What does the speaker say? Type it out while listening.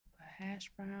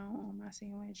hash brown on my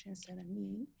sandwich instead of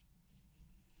meat.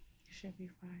 Should be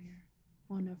fire.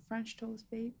 On a French toast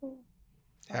bagel,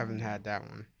 Haven't fire, had that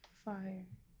one. fire.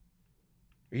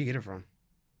 Where you get it from?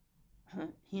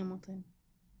 Hamilton.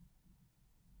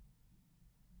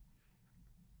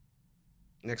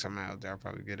 Next time I'm out there, I'll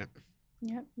probably get it.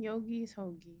 Yep, yogis,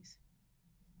 hoagies.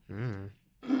 Mm.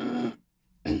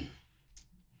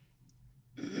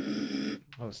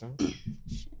 Oh, son.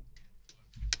 Shit.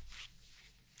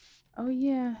 Oh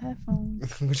yeah,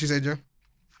 headphones. What you say, Joe?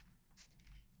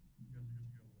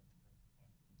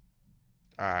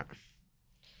 All right.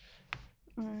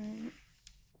 Alright.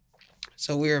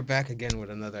 So we are back again with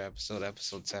another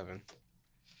episode 7.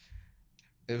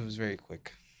 It was very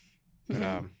quick.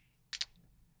 But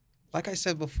like I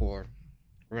said before,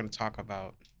 we're gonna talk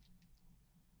about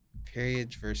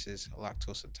periods versus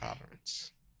lactose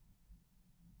intolerance.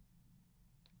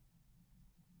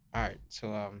 All right,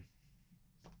 so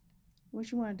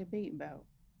What you want to debate about?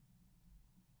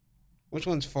 which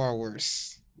one's far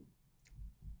worse?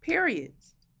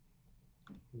 Periods.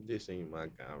 This ain't my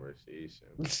conversation.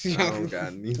 Yo. I don't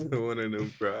got neither one of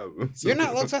them problems. You're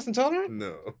not lactose intolerant?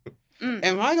 No.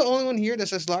 Am I the only one here that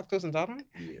says lactose intolerant?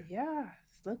 Yeah,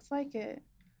 looks like it.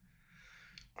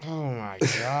 Oh my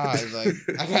god! Like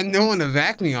I got no one to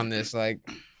back me on this. Like,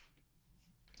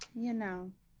 You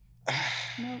know,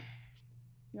 nope.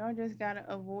 Y'all just gotta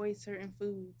avoid certain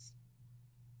foods.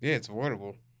 yeah, it's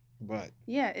avoidable, but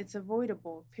Yeah, it's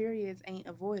avoidable. Periods ain't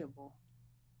avoidable.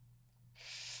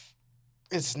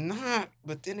 it's not.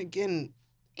 But then again,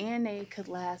 And they could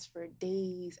last for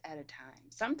days at a time,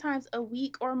 sometimes a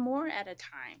week or more at a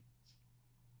time.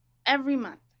 Every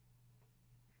month.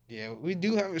 yeah, we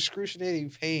do have excruciating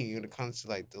pain when it comes to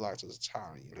like the lactose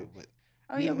intolerant, But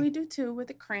Oh yeah, we do too with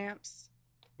the cramps.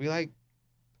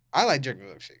 I like drinking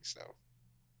milkshakes though.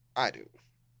 I do.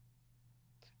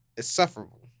 It's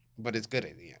sufferable, but it's good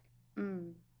at the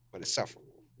end. But it's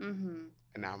sufferable. And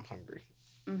now I'm hungry.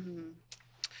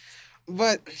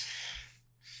 But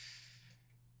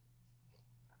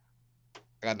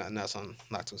I got nothing else on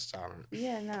lactose intolerant.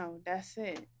 Yeah, no, that's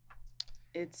it.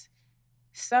 It's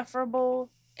sufferable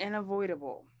and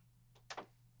avoidable.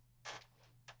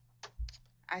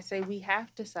 I say we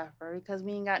have to suffer because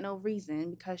we ain't got no reason,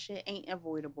 because shit ain't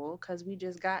avoidable, because we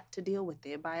just got to deal with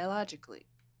it biologically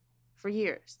for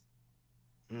years.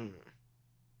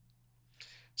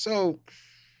 So,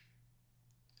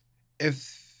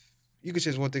 if you could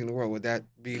change one thing in the world, would that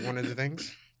be one of the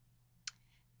things?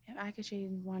 If I could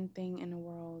change one thing in the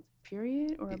world,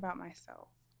 period, or about myself?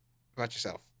 About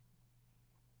yourself.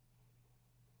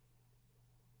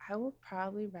 I would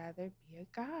probably rather be a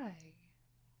guy.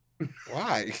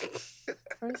 Why?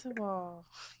 First of all,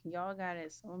 y'all got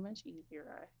it so much easier,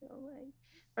 I feel like.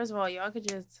 First of all, y'all could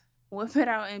just whip it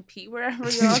out and pee wherever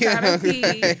y'all gotta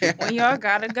pee when y'all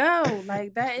gotta go.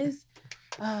 Like, that is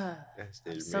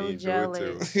so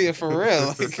jealous. Yeah, for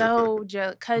real. So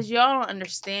jealous. Because y'all don't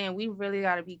understand. We really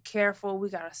gotta be careful. We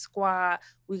gotta squat.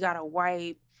 We gotta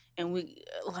wipe. And we,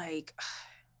 like,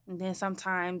 and then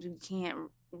sometimes we can't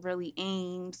really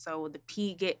aim, so the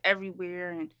pee get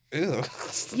everywhere. And Ew.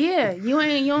 yeah, you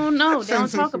don't know. They don't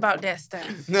talk about that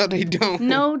stuff. No, they don't.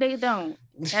 No, they don't.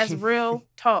 That's real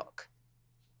talk.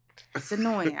 It's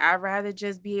annoying. I'd rather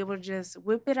just be able to just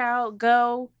whip it out,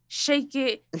 go, shake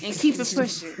it, and keep it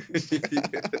pushing.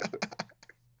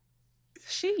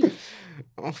 Sheesh.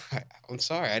 Oh, I'm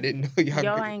sorry. I didn't know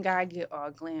y'all ain't gotta get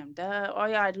all glammed up. All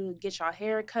y'all do is get y'all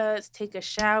haircuts, take a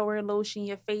shower, lotion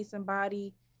your face and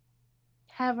body,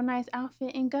 have a nice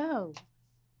outfit, and go.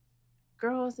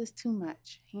 Girls is too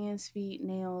much. Hands, feet,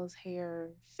 nails, hair,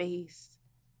 face,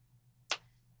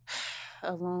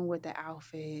 along with the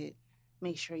outfit.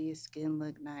 Make sure your skin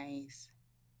look nice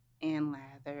and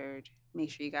lathered. Make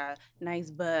sure you got a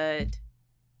nice butt.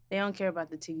 They don't care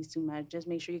about the titties too much. Just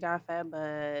make sure you got a fat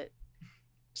butt.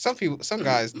 Some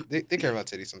guys, they care about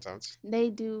titties sometimes. They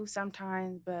do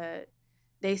sometimes, but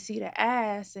they see the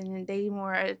ass and they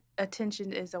more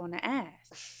attention is on the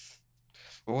ass.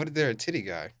 But what if they're a titty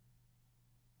guy?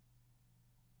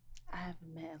 I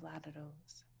haven't met a lot of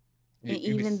those. And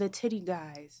even the titty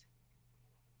guys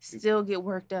still get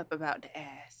worked up about the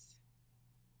ass.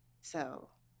 So.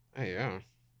 Oh, yeah.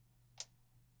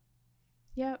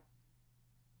 Yep.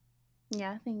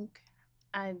 Yeah, I think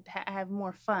I'd have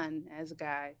more fun as a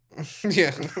guy.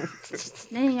 Yeah.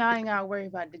 Then y'all ain't gotta worry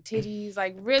about the titties.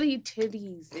 Like, really,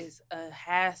 titties is a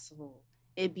hassle.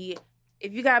 If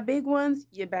you got big ones,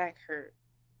 your back hurt.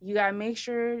 You gotta make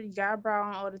sure you got a bra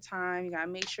on all the time. You gotta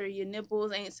make sure your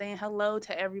nipples ain't saying hello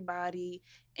to everybody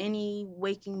any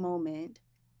waking moment.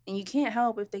 And you can't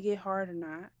help if they get hard or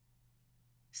not.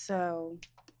 So,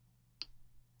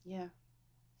 Yeah.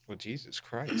 Well, Jesus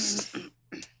Christ.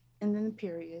 And then the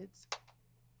periods.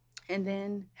 And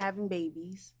then having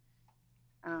babies.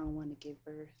 I don't want to give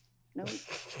birth. Nope.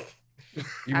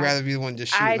 You'd I rather be the one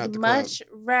just shooting I'd out the club. much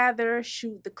rather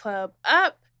shoot the club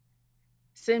up,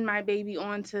 send my baby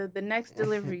on to the next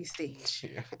delivery stage.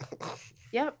 Yeah.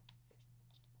 Yep.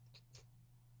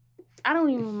 I don't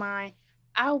even mind.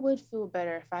 I would feel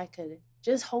better if I could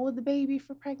just hold the baby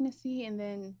for pregnancy and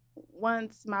then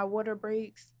once my water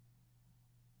breaks,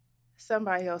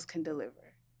 somebody else can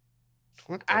deliver.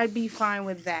 What the? I'd be fine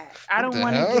with that. I What don't the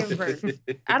want to hell? give birth.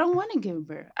 I don't want to give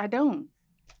birth. I don't.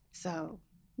 So,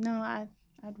 no, I'd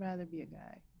rather be a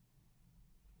guy.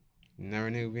 Never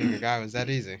knew being a guy was that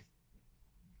easy.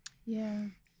 Yeah.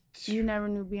 You never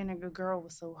knew being a good girl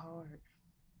was so hard.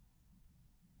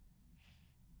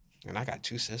 And I got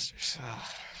 2 sisters.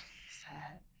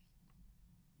 Sad.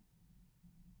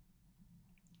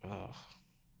 Oh.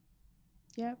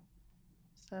 Yep.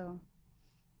 So,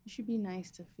 you should be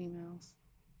nice to females.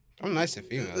 I'm nice to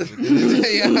females. But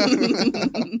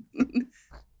then,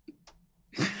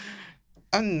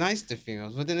 I'm nice to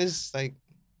females, but then it's just like,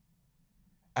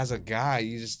 as a guy,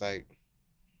 you just like,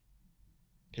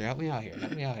 here, help me out here.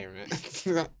 Help me out here, man.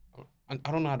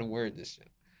 I don't know how to word this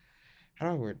shit. How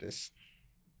do I word this?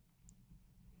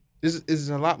 This is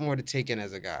a lot more to take in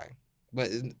as a guy, but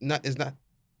it's not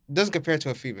doesn't compare to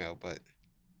a female, but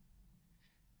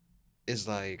it's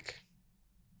like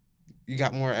you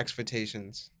got more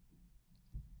expectations.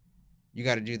 You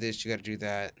got to do this, you got to do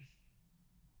that,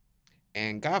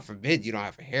 and God forbid you don't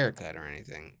have a haircut or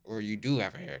anything, or you do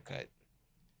have a haircut.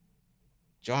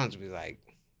 John's be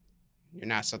like, "You're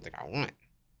not something I want."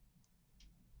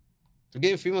 So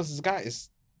getting females as a guy is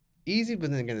easy,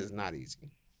 but then again, it's not easy.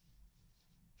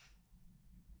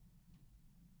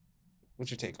 What's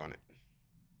your take on it?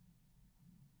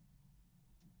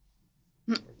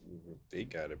 They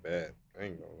got it bad. I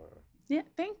ain't gonna lie. Yeah,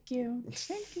 thank you.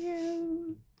 Thank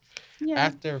you. Yeah.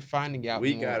 After finding out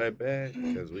We more, got it bad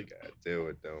because we gotta deal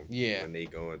with them Yeah. when they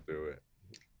going through it.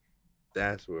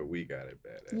 That's where we got it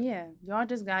bad at. Yeah. Y'all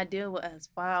just gotta deal with us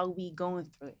while we going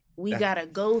through it. We That- gotta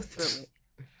go through it.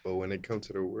 But when it comes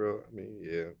to the world, I mean,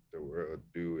 yeah, the world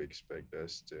do expect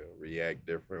us to react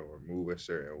different or move a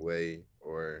certain way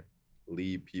or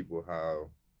lead people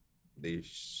how they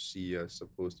see us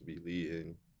supposed to be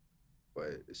leading.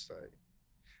 But it's like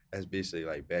that's basically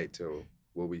like back to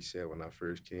what we said when I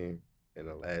first came in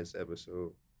the last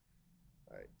episode.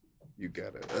 Like you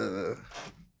gotta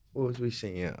what was we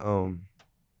saying?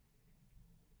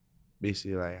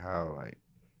 Basically like how like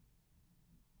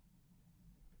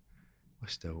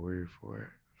what's the word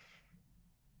for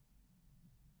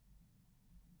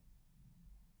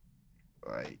it?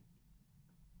 Like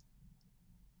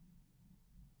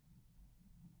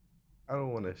I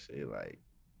don't want to say like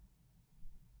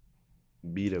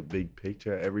be the big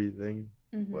picture of everything,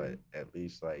 but at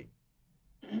least like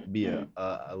be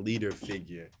a leader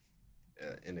figure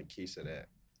in the case of that.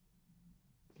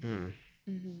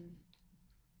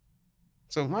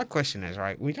 So my question is,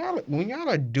 right, when y'all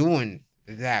are doing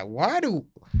that, why do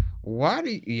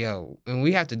yo, and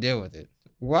we have to deal with it.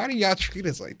 Why do y'all treat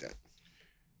us like that?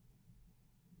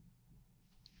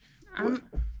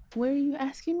 Where are you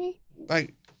asking me?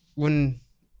 Like when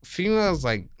females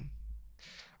like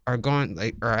are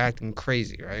acting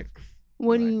crazy, right?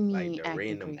 What do you mean? Like the acting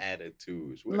random crazy?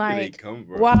 attitudes. Where Like do they come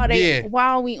from?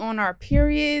 while we on our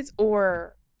periods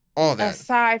or All that.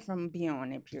 aside from being on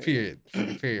their period.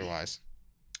 Period wise.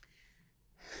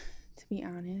 To be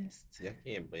honest, Y'all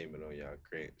can't blame it on y'all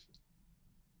cramps.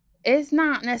 it's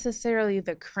not necessarily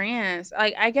the cramps.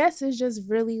 Like I guess it's just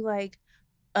really like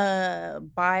a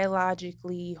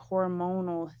biologically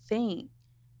hormonal thing.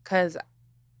 Cause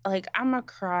like I'm a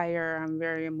crier, I'm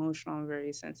very emotional, I'm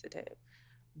very sensitive.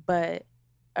 But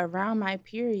around my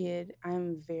period,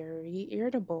 I'm very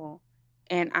irritable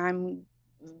and I'm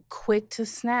quick to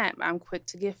snap. I'm quick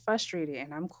to get frustrated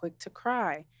and I'm quick to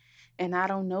cry. And I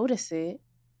don't notice it.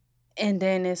 And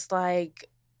then it's like,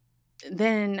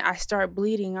 then I start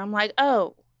bleeding. I'm like,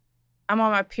 oh, I'm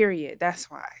on my period. That's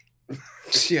why.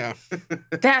 Yeah.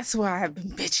 That's why I've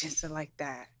been bitching so like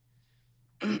that.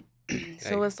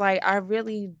 So it's like, I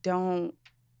really don't,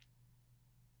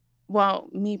 well,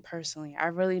 me personally, I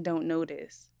really don't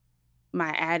notice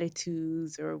my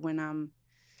attitudes or when I'm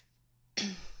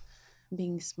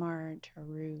being smart or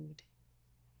rude.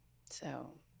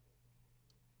 So,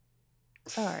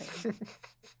 sorry.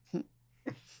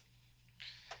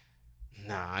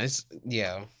 Nah, it's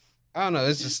yeah. I don't know.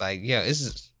 It's just like it's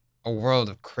just a world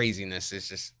of craziness. It's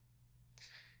just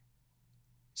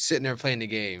sitting there playing the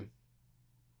game.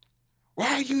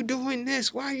 Why are you doing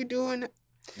this? Why are you doing that?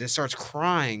 then starts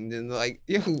crying, then like,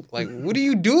 yo, like, what do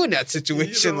you do in that You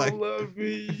situation? don't Like, love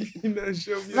me. You not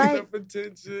show me Like, enough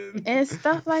attention. and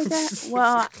stuff like that.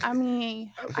 Well, I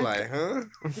mean, I'm like, huh?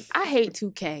 I hate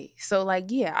 2K. So like,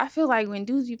 yeah, I feel like when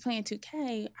dudes be playing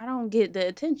 2K, I don't get the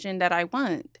attention that I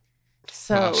want. oh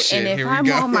So, and shit, if here we I'm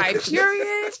go. on my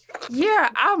period, yeah,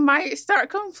 I might start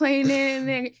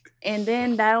complaining and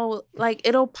then that'll like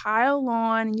it'll pile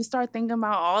on and you start thinking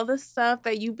about all the stuff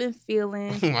that you've been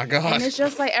feeling. Oh my god. And it's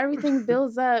just like everything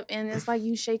builds up and it's like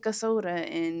you shake a soda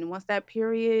and once that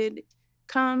period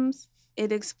comes,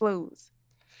 it explodes.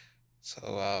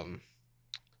 So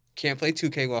can't play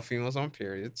 2K while females on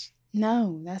periods.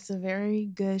 No, that's a very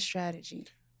good strategy.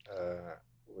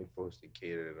 We're supposed to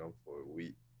cater them for a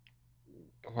week.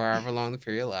 However long the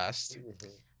period lasts.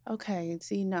 Okay,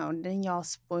 see, no, then y'all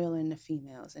spoiling the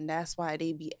females, and that's why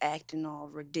they be acting all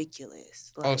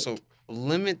ridiculous. Like, Oh, so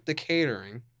limit the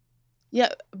catering. yeah,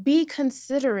 be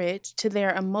considerate to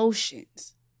their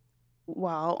emotions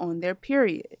while on their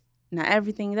period. Now,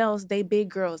 everything else, they big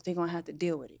girls, they gonna have to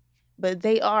deal with it. But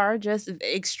they are just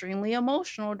extremely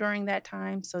emotional during that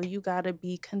time, so you gotta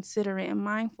be considerate and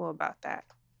mindful about that.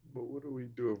 But what do we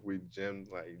do if we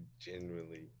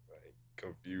genuinely like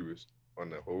confused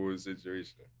on the whole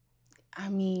situation? I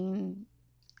mean,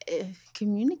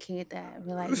 communicate that.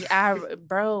 Be like,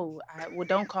 well,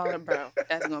 don't call it a bro.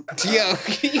 That's gonna piss her Yo,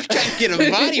 off. you trying to get a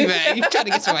body bag. You trying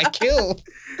to get somebody killed.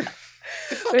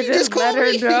 But You just let call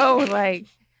her me. know, like,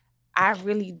 I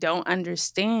really don't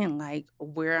understand, like,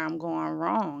 where I'm going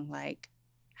wrong. Like,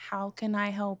 how can I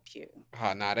help you?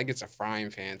 Oh, nah, that gets a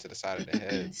frying pan to the side of the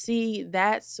head. See,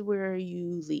 that's where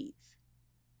you leave.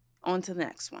 On to the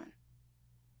next one.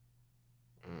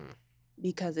 Mm.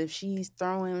 Because if she's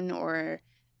throwing or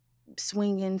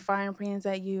swinging fire pans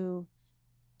at you,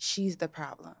 she's the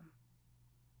problem.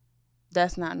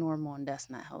 That's not normal and that's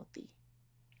not healthy.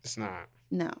 It's not.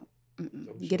 No.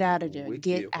 Those Get are out of there. wicked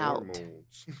Get out.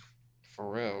 hormones.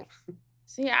 For real.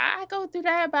 See, I go through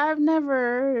that, but I've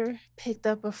never picked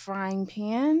up a frying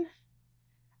pan.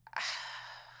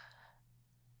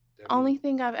 Only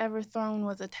thing I've ever thrown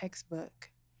was a textbook.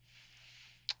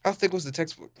 How thick was the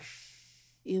textbook?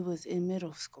 It was in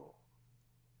middle school.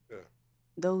 Yeah.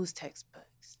 Those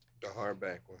textbooks. The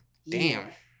hardback one. Damn.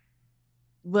 Yeah.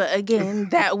 But again,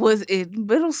 that was in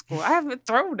middle school. I haven't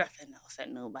thrown nothing else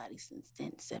at nobody since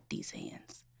then except these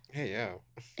hands. Hey, yo.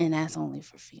 And that's only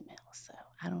for females, so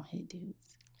I don't hit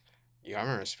dudes. Yeah, I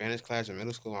remember in Spanish class in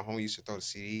middle school, my homie used to throw the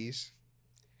CDs.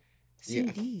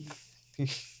 CDs.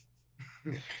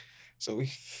 Yeah. So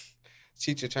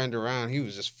teacher turned around, he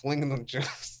was just flinging them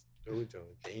just. Those are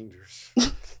dangerous.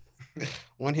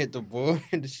 One hit the board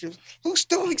and the shit was, who's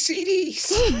throwing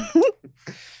CDs?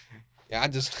 Yeah,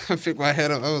 I picked my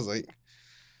head up. I was like,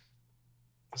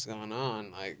 what's going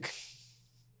on? Like,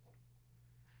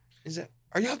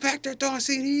 are y'all back there throwing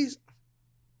CDs?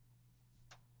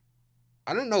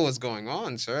 I don't know what's going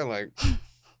on, sir. Like,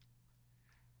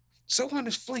 someone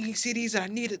is flinging CDs and I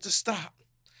need it to stop.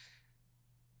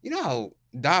 You know how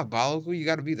diabolical you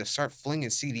got to be to start flinging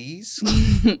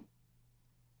CDs?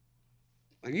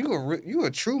 Like, you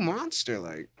a true monster,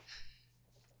 like.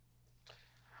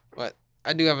 But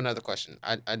I do have another question.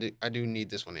 I do need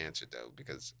this one answered though,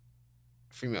 because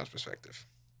female's perspective.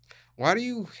 Why do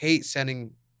you hate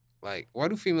sending, like, why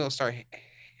do females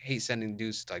hate sending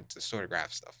dudes like to store to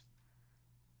grab stuff?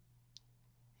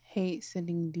 Hate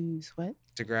sending dudes what?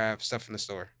 To grab stuff in the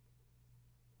store.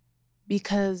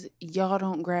 Because y'all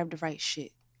don't grab the right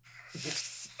shit.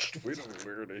 We don't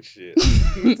wear that shit.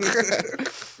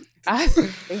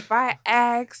 If I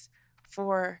ask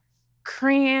for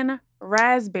crayon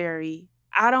raspberry,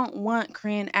 I don't want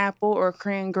crayon apple or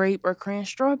crayon grape or crayon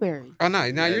strawberry. Oh no,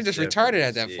 now you're just retarded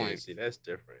at that point. See, that's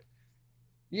different.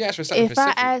 You asked for something If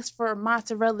specific. I ask for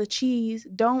mozzarella cheese,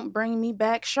 don't bring me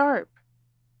back sharp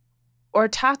or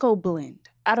taco blend.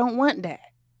 I don't want that.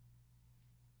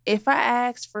 If I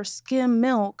ask for skim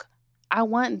milk, I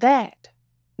want that.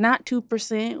 Not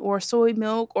 2% or soy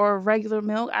milk or regular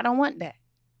milk. I don't want that.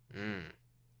 Mm.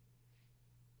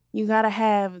 You gotta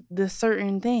have the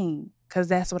certain thing because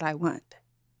that's what I want.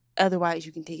 Otherwise,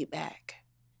 you can take it back.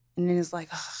 And then it's like,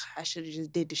 I should have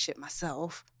just did the shit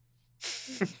myself.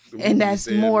 And that's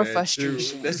more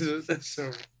frustration. That's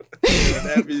so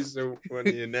that'd be so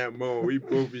funny in that moment. We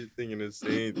both be thinking the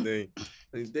same thing.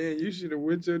 Like, damn, you should have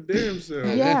went your damn self.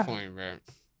 At Yeah. that point, bro.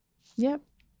 Yep.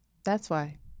 That's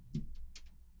why.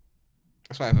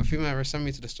 That's why if a female ever send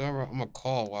me to the store, bro, I'm gonna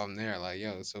call while I'm there. Like,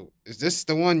 yo, so is this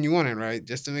the one you wanted, right?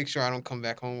 Just to make sure I don't come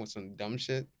back home with some dumb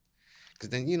shit. Because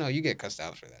then, you get cussed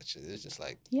out for that shit. It's just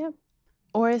like, Yep.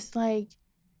 Or it's like,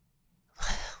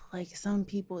 like some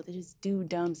people that just do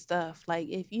dumb stuff. Like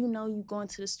if you know you going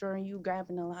to the store and you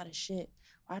grabbing a lot of shit,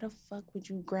 why the fuck would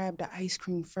you grab the ice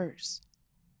cream first?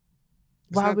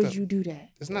 Why would you do that?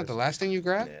 Isn't that the last thing you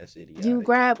grab? Yeah, that's idiotic. You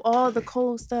grab all the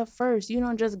cold stuff first. You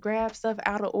don't just grab stuff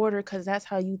out of order because that's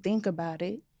how you think about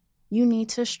it. You need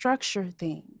to structure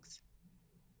things.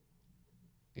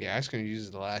 Yeah, ice cream is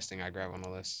the last thing I grab on the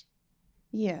list.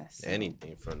 Yes.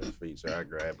 Anything from the freezer, I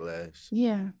grab last.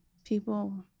 Yeah.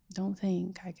 People don't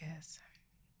think, I guess.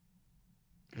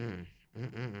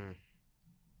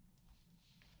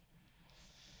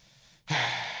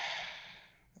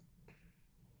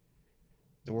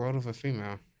 The world of a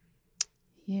female.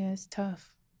 Yeah, it's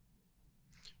tough.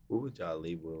 What would y'all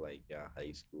label like y'all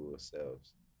high school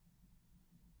selves?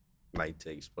 Like to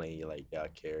explain like y'all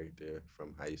character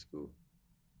from high school.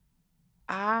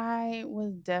 I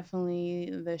was definitely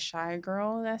the shy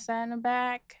girl that sat in the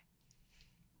back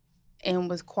and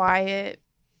was quiet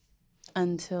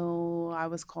until I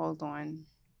was called on.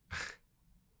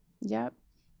 Yep.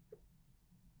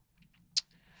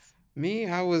 Me,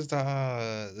 I was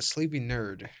the sleepy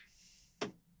nerd.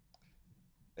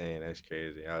 Man, that's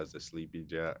crazy. I was the sleepy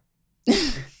jock.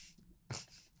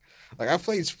 Like I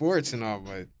played sports and all,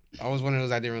 but I was one of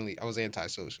those I was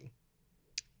antisocial.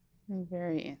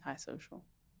 Very antisocial.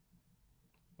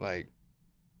 Like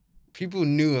people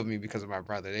knew of me because of my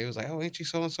brother. They was like, "Oh, ain't you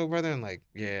so and so brother?" And like,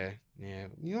 yeah.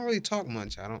 You don't really talk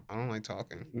much. I don't like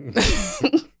talking.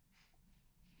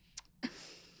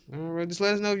 All right, just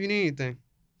let us know if you need anything.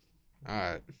 All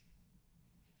right.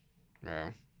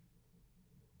 Well,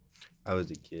 I was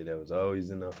the kid that was always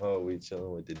in the hallway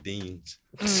chilling with the deans.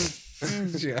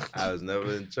 yeah. I was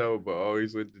never in trouble, but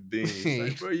always with the deans.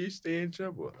 Like, bro, you stay in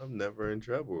trouble. I'm never in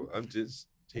trouble. I'm just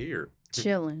here.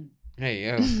 Chilling. Hey,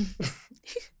 yo.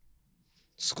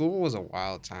 School was a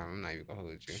wild time. I'm not even gonna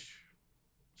hold you.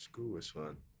 School was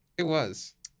fun. It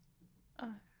was.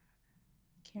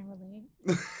 Can't relate.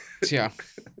 Yeah.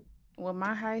 Well,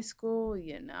 my high school,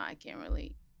 I can't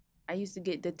relate. I used to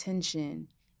get detention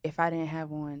if I didn't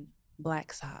have on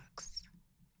black socks.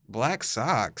 Black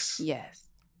socks? Yes.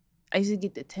 I used to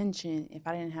get detention if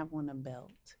I didn't have on a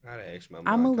belt. I'd ask my mom.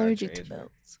 I'm allergic to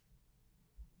belts.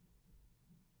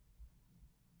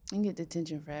 I get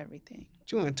detention for everything.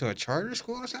 You went to a charter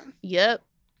school or something? Yep.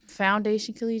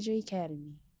 Foundation Collegiate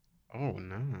Academy. Oh,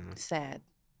 no. Sad.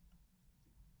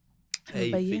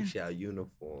 Hey, but fix y'all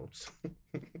uniforms.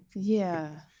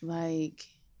 Yeah. Like,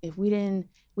 if we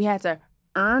had to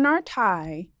earn our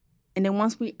tie. And then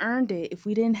once we earned it, if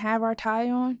we didn't have our tie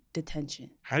on,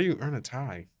 detention. How do you earn a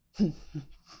tie? Be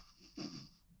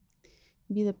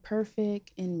the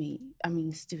perfect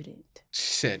student.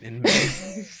 She said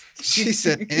inmate. She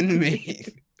said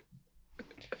inmate.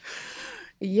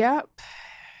 Yep.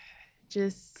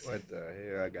 Just. What the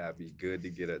hell? I gotta be good to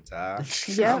get a tie.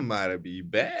 Yep. I might be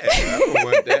bad. I don't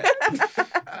want that.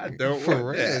 I don't For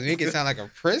want real. that. Make it sound like a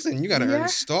prison. You gotta earn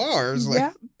stars. Like,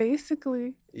 yeah,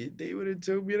 basically. If they would have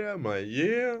told me that, I'm like,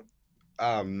 yeah,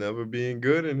 I'm never being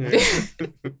good in here.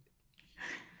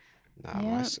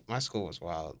 Nah, my school was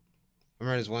wild. I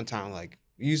remember this one time, like,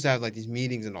 we used to have like these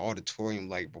meetings in the auditorium,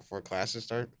 like before classes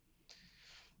start.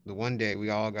 The one day we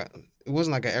all got, it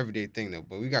wasn't like an everyday thing though,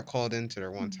 but we got called into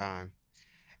there one time.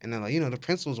 And then, like, the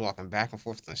principal was walking back and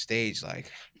forth on the stage,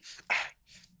 like,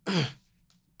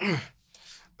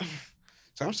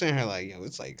 so I'm sitting here like, yo,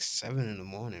 it's like 7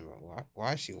 a.m, bro.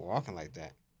 Why is she walking like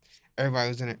that? Everybody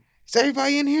was in there. Is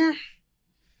everybody in here?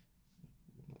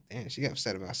 Damn, she got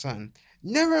upset about something.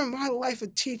 Never in my life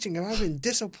of teaching have I been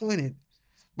disappointed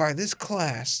by this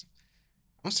class.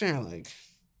 I'm sitting here like,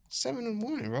 7 a.m,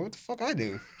 bro. What the fuck I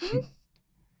do?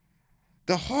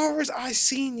 The horrors I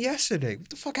seen yesterday. What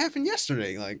the fuck happened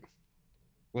yesterday? Like,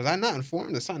 was I not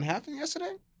informed that something happened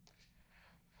yesterday?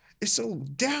 It's so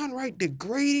downright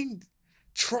degrading,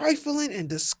 trifling, and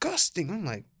disgusting. I'm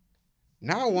like,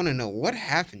 now I want to know what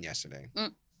happened yesterday.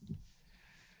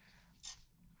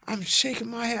 I'm shaking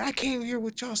my head. I came here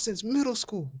with y'all since middle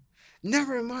school.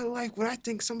 Never in my life would I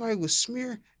think somebody would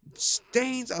smear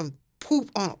stains of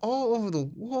poop on all over the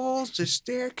walls, the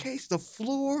staircase, the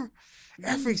floor,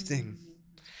 everything.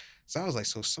 So I was like,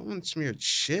 so someone smeared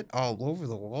shit all over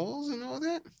the walls and all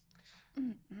that?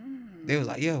 They was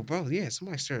like, yo, bro, yeah,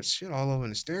 somebody smeared shit all over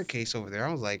the staircase over there.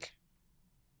 I was like,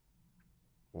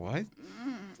 what?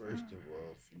 First of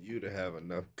all, for you to have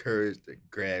enough courage to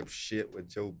grab shit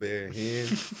with your bare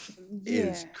hands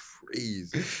is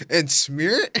crazy. And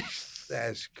smear it?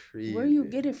 That's crazy. Where you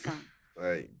get it from?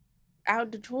 Like,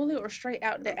 out the toilet or straight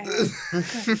out the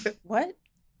ass? What?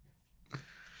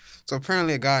 So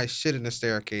apparently a guy shit in the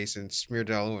staircase and smeared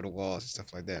it all over the walls and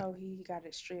stuff like that. Oh, he got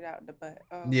it straight out the butt.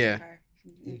 Oh, yeah. Okay.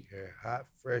 You hear hot,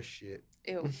 fresh shit.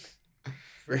 Ilk.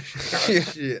 Fresh hot Yeah.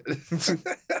 shit.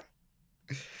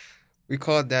 We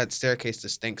called that staircase the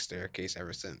stink staircase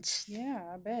ever since. Yeah,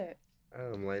 I bet.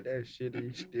 I'm like, that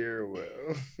shitty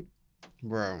stairwell.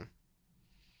 Bro.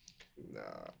 Nah.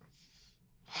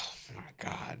 Oh my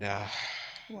God.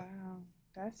 Wow,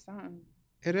 that's something.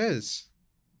 It is.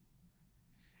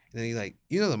 And then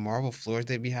the marble floors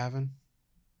they be having?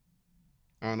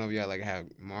 I don't know if y'all like have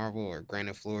marble or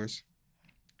granite floors.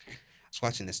 I was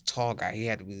watching this tall guy. He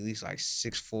had to be at least like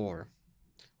 6'4",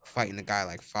 fighting the guy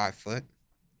like 5 foot.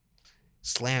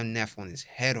 Slammed Neff on his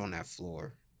head on that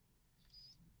floor.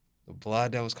 The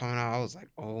blood that was coming out, I was like,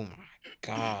 oh my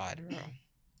God, bro.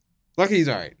 Lucky he's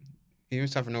alright. He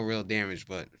didn't suffer no real damage,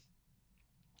 but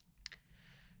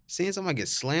seeing somebody get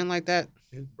slammed like that,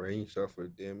 His brain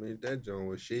suffered damage. That joint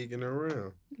was shaking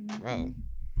around. bro,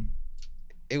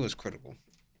 it was critical.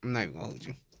 I'm not even gonna hold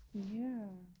you. Yeah.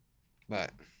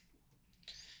 But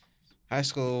high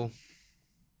school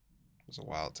was a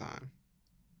wild time.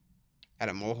 Had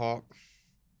a mohawk.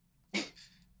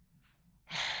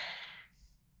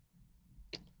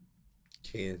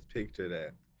 Can't picture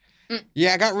that.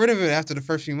 Yeah, I got rid of it after the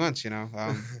first few months,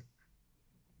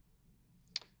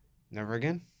 Never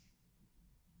again.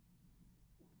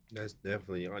 That's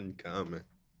definitely uncommon.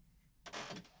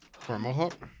 For a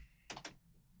mohawk?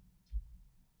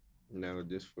 No,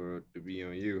 just for it to be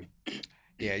on you.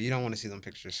 Yeah, you don't want to see them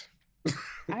pictures.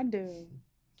 I do.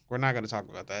 We're not gonna talk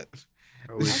about that.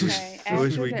 I wish, Okay, I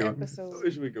wish after we the could. episode. I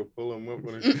wish we could pull them up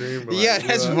on the screen. But Yeah, like,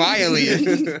 that's look.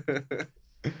 violating.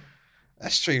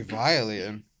 That's straight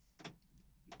violating.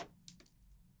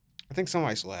 I think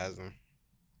somebody still has them.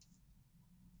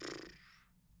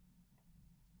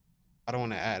 I don't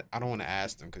want to add. I don't want to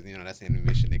ask them because that's the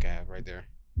animation they can have right there.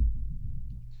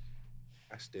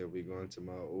 I still be going to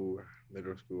my old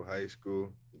middle school, high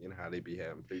school. You know how they be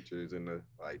having pictures in the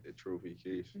trophy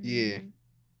case. Yeah.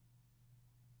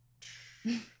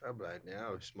 I'm like, now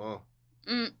I was small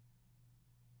Mm.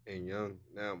 and young.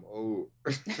 Now I'm old.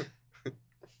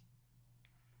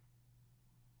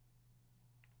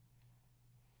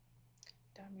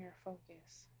 Damir,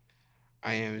 focus.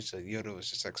 I am. It's like Yoda was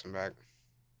just texting back,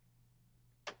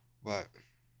 but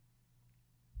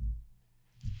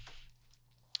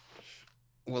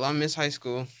will I miss high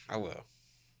school? I will.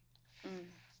 Mm.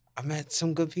 I met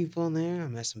some good people in there. I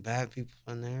met some bad people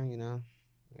in there.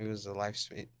 It was a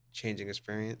life-changing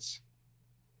experience.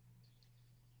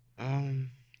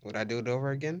 Would I do it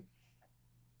over again?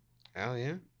 Hell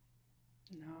yeah.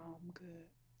 No, I'm good.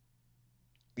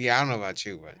 Yeah, I don't know about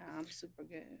you, but I'm super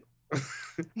good.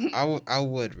 I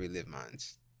would relive mine.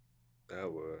 I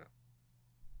would.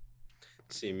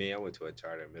 See me, I went to a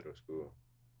charter middle school.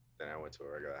 Then I went to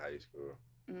a regular high school.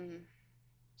 Mm.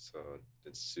 So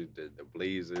the suit, the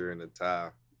blazer and the tie,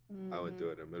 I went Mhm. to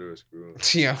it in middle school.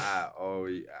 Yeah.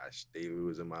 I stay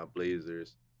losing my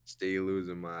blazers, stay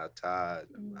losing my ties.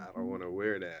 I don't want to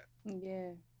wear that.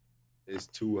 Yeah. It's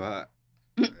too hot.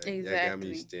 Exactly. That got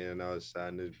me standing outside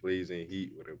in this blazing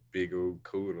heat with a big old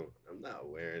coat on. I'm not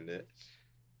wearing that.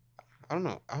 I don't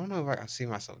know. I don't know if I can see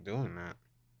myself doing that.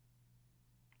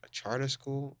 A charter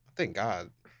school? Thank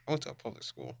God. I went to a public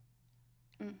school.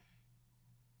 Mm.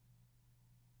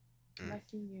 Mm.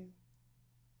 Lucky you.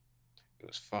 It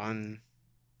was fun.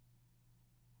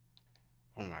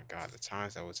 Oh my God, the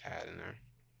times that was had in there.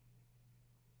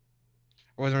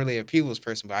 I wasn't really a people's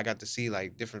person, but I got to see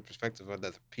different perspectives of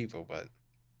other people. But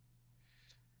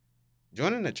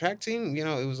joining the track team,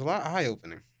 it was a lot eye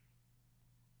opening.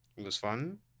 It was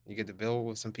fun. You get to build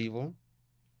with some people,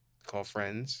 call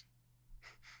friends.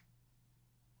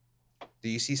 Do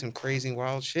you see some crazy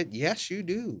wild shit? Yes, you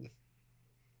do.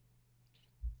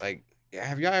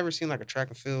 Have y'all ever seen a track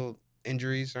and field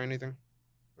injuries or anything?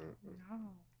 No.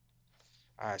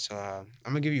 All right, so I'm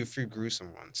gonna give you a few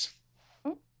gruesome ones.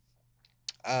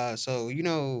 Oh. So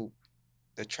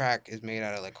the track is made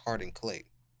out of hardened clay.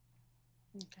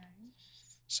 Okay.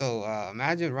 So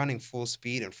imagine running full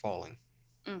speed and falling.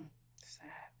 Sad.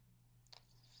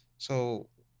 So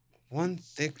one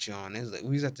thick John is we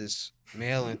was at this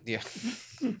male and yeah.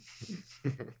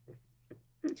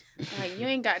 You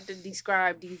ain't got to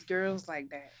describe these girls like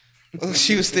that. Oh,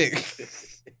 she was thick.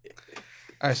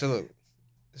 All right, so look,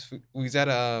 we was at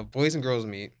a boys and girls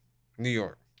meet, New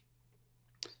York.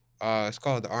 It's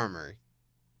called the Armory.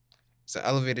 It's an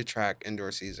elevated track,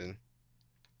 indoor season.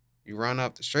 You run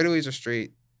up, the straightaways are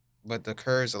straight, but the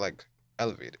curves are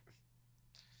elevated.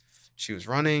 She was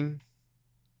running,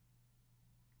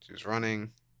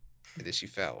 and then she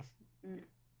fell. Mm.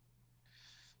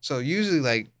 So usually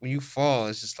when you fall,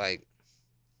 it's just you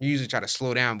usually try to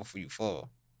slow down before you fall.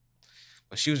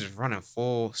 but she was just running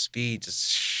full speed,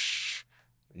 just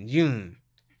yoom.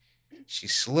 She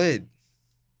slid.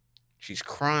 She's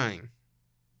crying.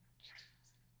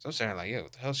 So I'm saying like, yo,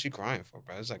 what the hell's she crying for,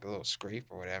 bro? It's like a little scrape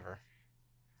or whatever.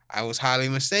 I was highly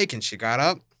mistaken. She got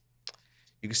up.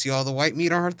 You can see all the white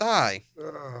meat on her thigh.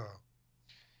 Ah,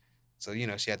 So,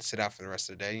 she had to sit out for the rest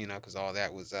of the day, because all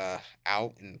that was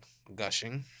out and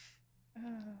gushing.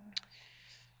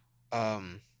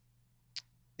 Um,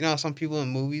 some people in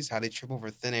movies, how they trip over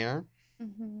thin air.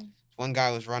 Mm-hmm. One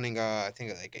guy was running, I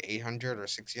think like an 800 or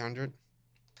 600.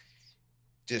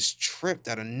 Just tripped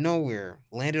out of nowhere,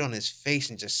 landed on his face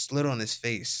and just slid on his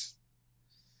face.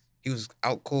 He was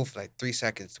out cold for like 3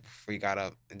 seconds before he got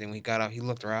up. And then when he got up, he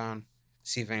looked around to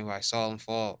see if anybody saw him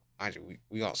fall. Mind you,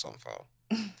 we all saw him fall.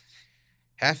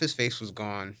 Half his face was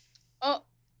gone. Oh,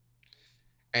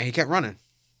 And he kept running.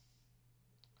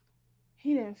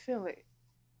 he didn't feel it.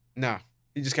 No,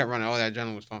 he just kept running. All that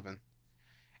adrenaline was pumping.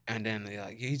 And then they're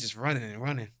like, he's just running and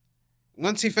running.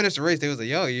 Once he finished the race, they was like,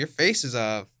 yo, your face is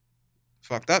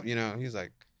fucked up, He's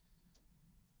like,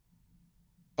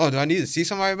 oh, do I need to see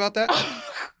somebody about that?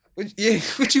 What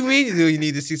you mean do you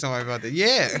need to see somebody about that?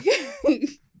 Yeah.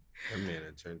 that man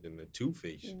had turned into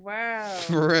Two-Face. Wow.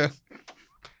 For real.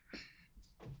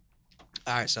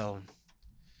 All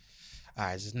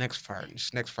right, this next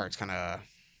part's kind of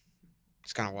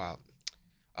wild.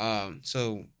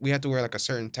 So we have to wear like a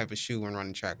certain type of shoe when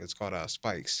running track. It's called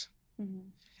spikes. Mm-hmm.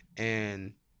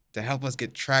 And to help us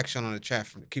get traction on the track,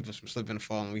 to keep us from slipping and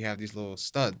falling, we have these little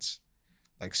studs,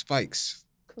 like spikes.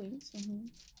 Cleats. Mm-hmm.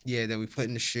 Yeah, that we put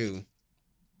in the shoe.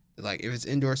 Like if it's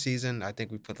indoor season, I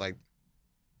think we put like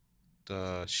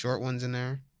the short ones in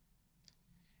there.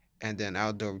 And then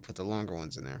outdoor, we put the longer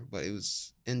ones in there. But it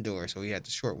was indoor, so we had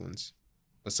the short ones.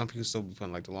 But some people still be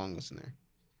putting like the long ones in there.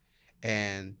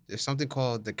 And there's something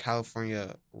called the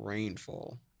California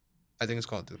rainfall. I think it's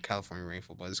called the California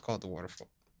rainfall, but it's called the waterfall.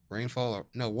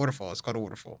 Waterfall. It's called a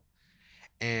waterfall.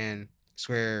 And it's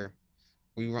where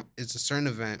it's a certain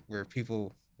event where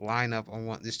people line up on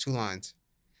one. There's two lines.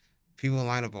 People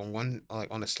line up on one, like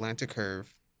on a slanted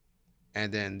curve,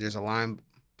 and then there's a line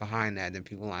behind that. Then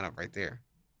people line up right there,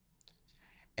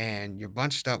 and you're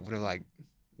bunched up with like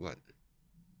what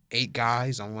 8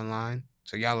 guys on one line.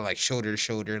 So y'all are like shoulder to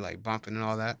shoulder, like bumping and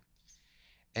all that.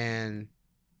 And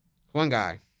one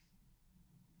guy,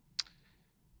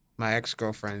 my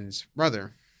ex-girlfriend's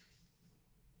brother,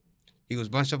 he was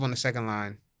bunched up on the second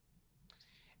line,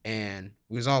 and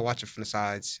we was all watching from the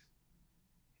sides.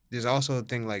 There's also a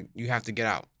thing like you have to get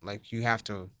out, like you have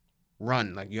to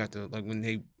run, like you have to like when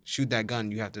they shoot that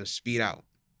gun, you have to speed out.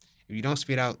 If you don't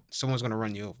speed out, someone's gonna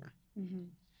run you over. Mm-hmm.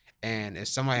 And if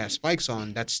somebody has spikes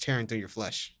on, that's tearing through your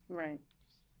flesh. Right.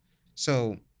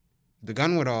 So the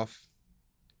gun went off.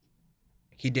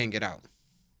 He didn't get out.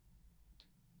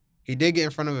 He did get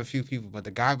in front of a few people, but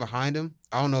the guy behind him,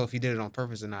 I don't know if he did it on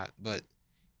purpose or not, but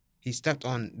he stepped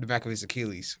on the back of his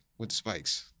Achilles with the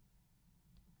spikes,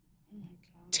 Oh my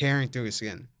God. tearing through his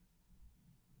skin.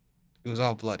 It was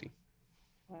all bloody.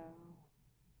 Wow.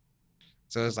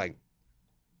 So it's like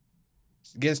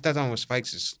getting stepped on with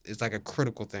spikes is like a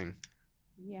critical thing.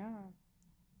 Yeah.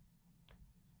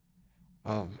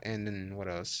 Oh, and then what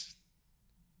else?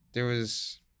 There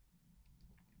was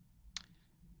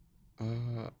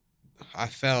I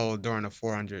fell during a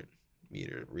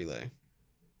 400-meter relay.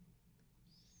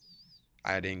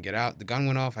 I didn't get out. The gun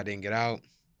went off. I didn't get out.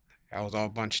 I was all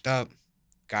bunched up.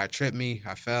 Guy tripped me.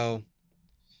 I fell.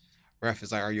 Ref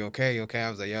is like, "Are you okay? You okay?" I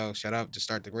was like, "Yo, shut up. Just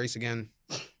start the race again."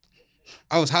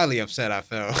 I was highly upset I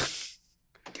fell.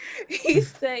 He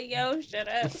said, "Yo, shut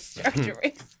up. Start your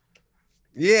race."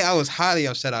 Yeah, I was highly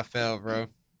upset I fell, bro.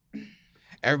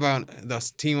 Everybody,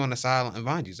 the team on the sideline, and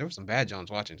mind you, there were some bad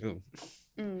Jones watching too.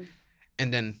 Mm.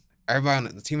 And then everybody,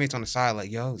 the teammates on the side,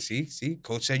 like, "Yo, see,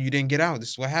 coach said you didn't get out. This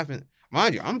is what happened."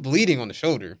 Mind you, I'm bleeding on the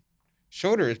shoulder.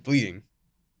 Shoulder is bleeding.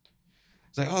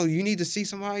 It's like, "Oh, you need to see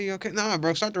somebody? Okay, nah,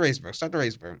 bro, start the race, bro. Start the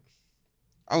race, bro."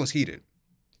 I was heated.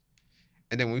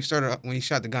 And then when he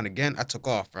shot the gun again, I took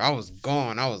off, bro. I was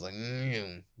gone. I was like,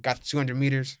 got to 200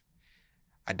 meters.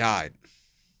 I died.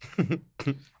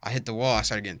 I hit the wall. I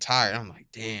started getting tired. I'm like,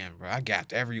 damn, bro. I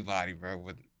gapped everybody, bro.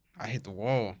 But I hit the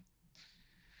wall.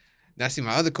 Then I see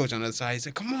my other coach on the other side. He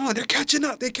said, "Come on, they're catching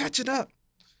up. They're catching up.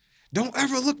 Don't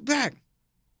ever look back."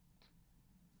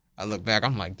 I look back.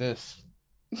 I'm like this.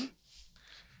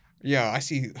 Yo, I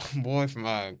see a boy from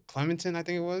Clementon, I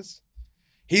think it was.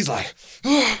 He's like,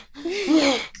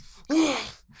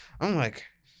 I'm like,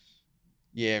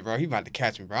 yeah, bro, he about to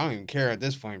catch me, bro. I don't even care at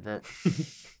this point, bro.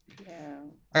 Yeah.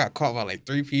 I got caught by like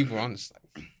 3 people. I'm just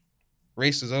like,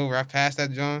 race was over. I passed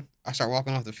that John. I start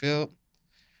walking off the field.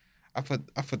 I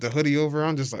put the hoodie over.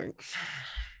 I'm just like,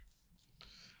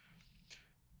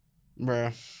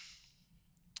 bruh,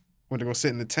 went to go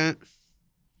sit in the tent.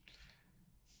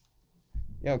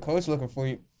 Yo, coach looking for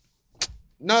you.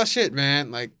 No shit,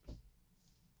 man. Like,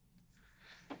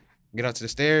 get out to the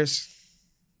stairs.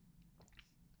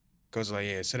 Coach like,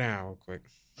 yeah, sit down real quick.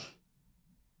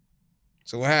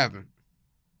 So what happened?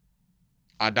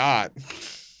 I died.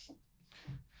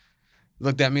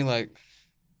 Looked at me like,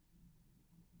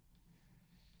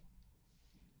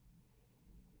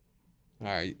 all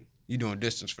right, you doing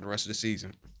distance for the rest of the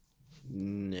season.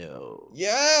 No.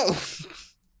 Yo.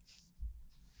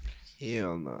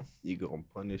 Hell no. You gonna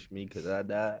punish me because I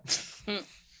died? Hmm.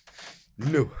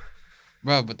 No.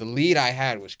 Bro, but the lead I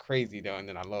had was crazy though, and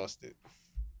then I lost it.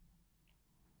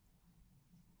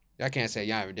 I can't say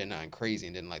y'all ever did nothing crazy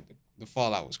and then like the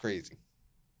fallout was crazy.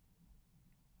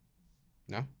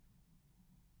 No?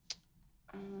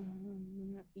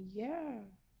 Yeah.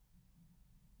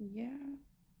 Yeah.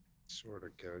 Sort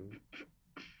of can.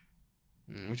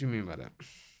 What you mean by that?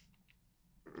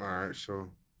 All right, so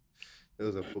it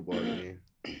was a football game.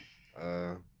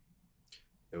 Uh,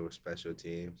 it was special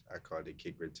teams. I called it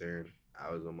kick return.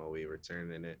 I was on my way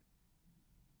returning it,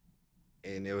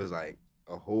 and it was like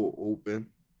a hole open,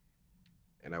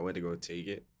 and I went to go take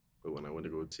it. But when I went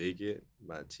to go take it,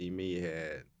 my teammate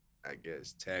had, I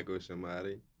guess, tackled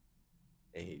somebody,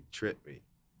 and he tripped me.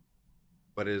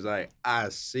 But it's like I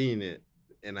seen it,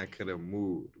 and I could have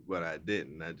moved, but I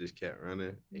didn't. I just kept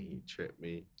running, and he tripped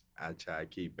me. I tried to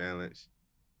keep balance.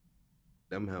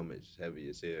 Them helmets heavy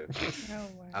as hell. Oh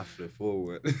wow. I flipped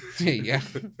forward. Yeah.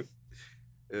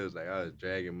 It was like I was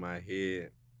dragging my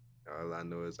head. All I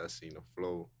know is I seen the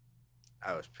flow.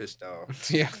 I was pissed off.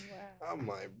 Yeah. Wow. I'm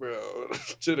like, bro,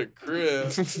 to the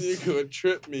crib. You gonna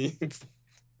trip me.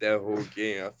 That whole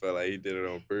game, I felt like he did it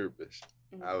on purpose.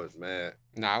 I was mad.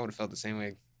 Nah, I would have felt the same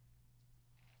way.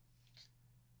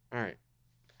 All right.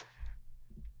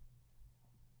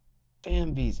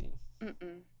 Damn Beezy.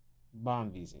 Mm-mm. Bomb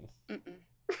Beezy. Mm-mm.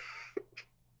 It's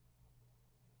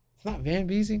not Van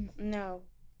Beezy? No.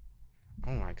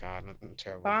 Oh my god, I'm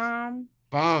terrible.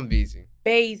 Bomb Beezy.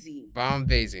 Basie. Bomb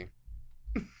Beezy.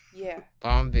 Yeah.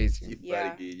 Bomb You Beezy. about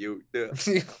Yeah. to get yoked up.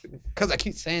 Because I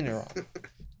keep saying it wrong.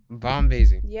 Bomb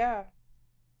Beezy. Yeah.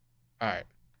 All right.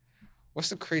 What's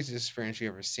the craziest experience you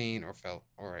ever seen or felt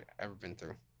or ever been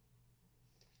through?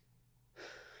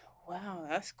 Wow,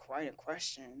 that's quite a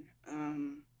question.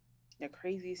 The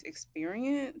craziest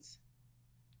experience.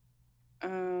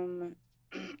 Um,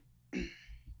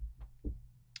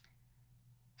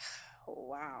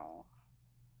 wow.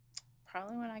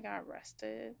 Probably when I got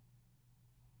arrested.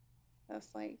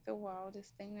 That's like the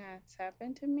wildest thing that's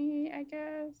happened to me, I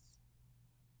guess.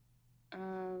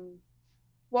 Um,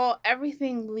 well,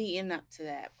 everything leading up to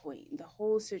that point, the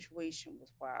whole situation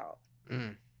was wild.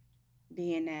 Mm.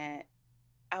 Being that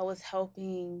I was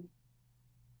helping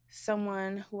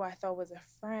someone who I thought was a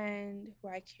friend, who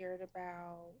I cared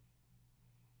about.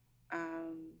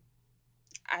 Um,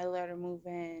 I let her move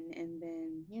in, and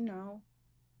then,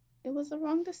 it was the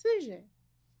wrong decision.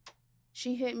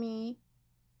 She hit me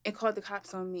and called the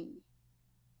cops on me.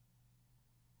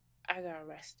 I got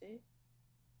arrested.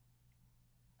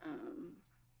 Um,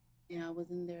 and I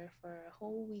was in there for a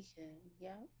whole weekend.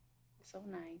 Yep. So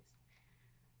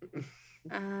nice.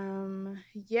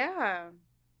 Yeah.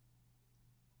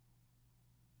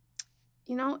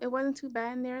 It wasn't too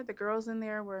bad in there. The girls in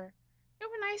there they were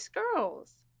nice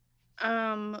girls.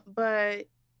 But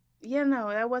yeah, no,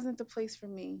 that wasn't the place for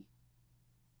me.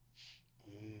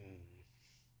 Mm.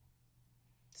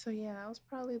 So yeah, that was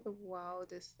probably the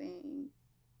wildest thing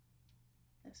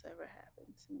that's ever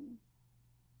happened to me.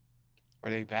 Were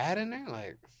they bad in there?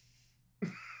 Like,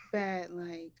 Bad,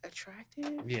 like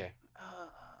attractive? yeah. Uh,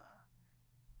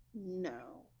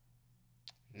 no,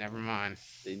 Never mind.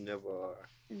 They never are.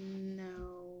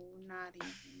 no, not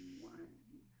even one.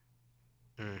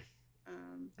 Mm.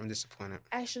 I'm disappointed.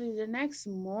 Actually, the next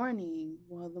morning,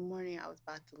 well, the morning I was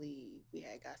about to leave, we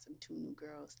had got some two new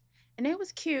girls, and they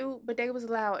was cute, but they was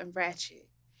loud and ratchet,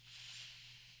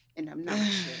 and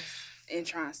obnoxious, and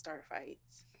trying to start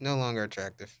fights. No longer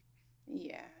attractive.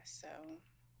 Yeah, so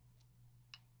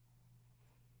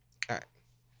All right.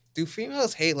 Do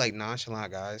females hate like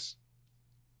nonchalant guys?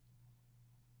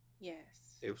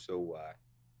 yes, If so, why?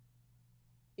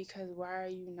 because why are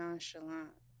you nonchalant?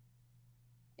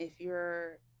 If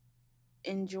you're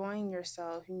enjoying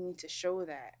yourself, you need to show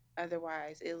that.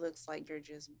 Otherwise, it looks like you're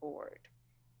just bored.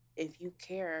 If you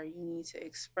care, you need to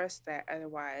express that.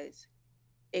 Otherwise,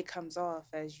 it comes off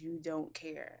as you don't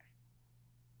care.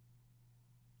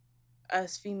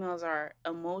 us females are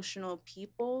emotional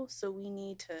people, so we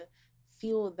need to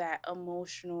feel that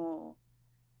emotional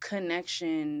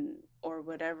connection or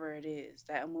whatever it is,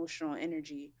 that emotional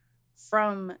energy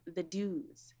from the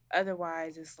dudes.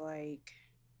 Otherwise, it's like,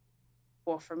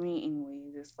 well, for me,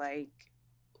 anyways, it's like,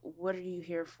 what are you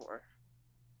here for?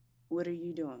 What are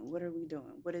you doing? What are we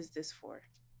doing? What is this for?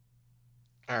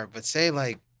 All right, but say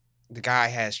like the guy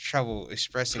has trouble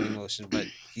expressing emotions, but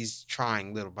he's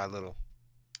trying little by little.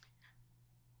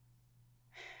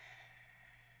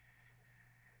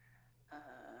 Uh,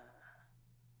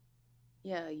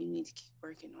 yeah, you need to keep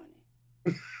working on it.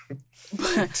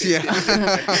 Yeah.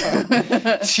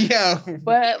 Yeah.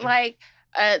 But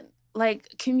uh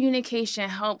like communication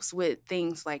helps with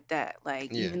things like that.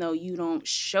 Like Yeah. even though you don't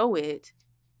show it,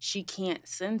 she can't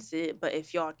sense it, but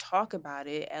if y'all talk about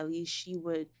it, at least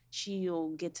she'll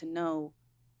get to know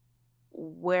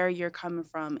where you're coming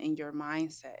from in your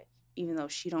mindset. Even though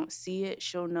she don't see it,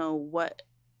 she'll know what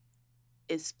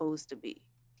it's supposed to be.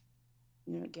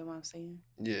 You know, get what I'm saying?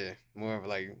 Yeah. More of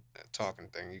like a talking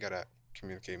thing. You gotta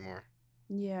communicate more.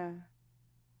 Yeah.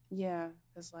 Yeah,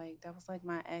 it's like that was like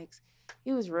my ex.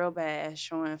 He was real bad at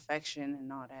showing affection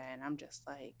and all that, and I'm just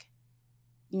like,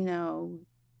 you know,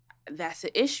 that's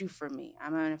an issue for me.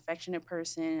 I'm an affectionate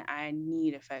person. I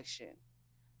need affection.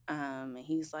 And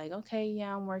he's like, okay,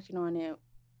 yeah, I'm working on it.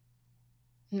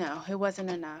 No, it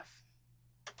wasn't enough.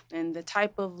 And the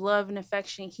type of love and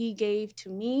affection he gave to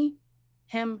me,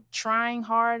 him trying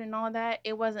hard and all that,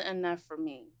 it wasn't enough for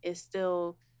me. It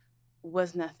still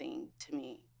was nothing to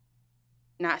me.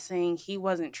 Not saying he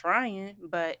wasn't trying,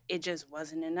 but it just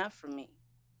wasn't enough for me.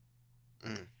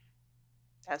 Mm.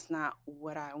 That's not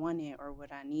what I wanted or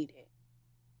what I needed.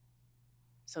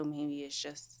 So maybe it's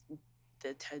just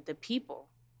the people.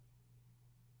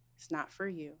 It's not for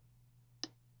you.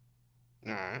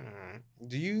 All right, all right.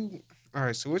 Do you? All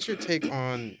right. So, what's your take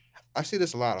on? I see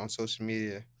this a lot on social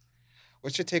media.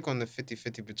 What's your take on the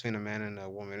 50-50 between a man and a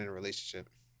woman in a relationship?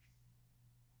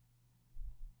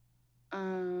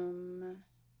 Um,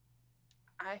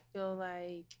 I feel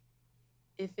like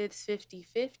if it's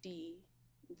 50-50,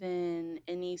 then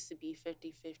it needs to be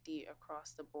 50-50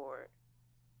 across the board.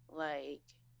 Like,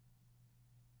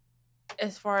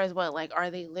 as far as what, like,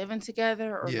 are they living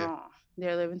together or Yeah. no?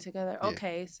 They're living together. Yeah.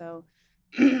 Okay, so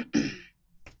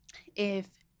if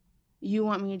you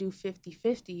want me to do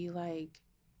 50-50, like,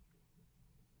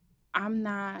 I'm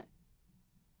not,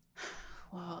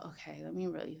 well, okay, let me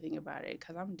really think about it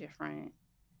because I'm different.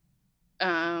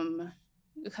 Um,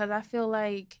 because I feel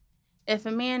like if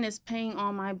a man is paying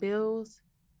all my bills,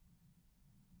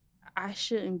 I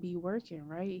shouldn't be working,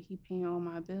 right? He paying all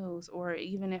my bills, or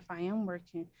even if I am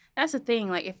working, that's the thing.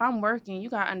 Like if I'm working, you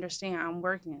gotta understand I'm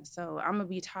working, so I'm gonna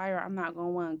be tired. I'm not gonna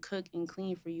want to cook and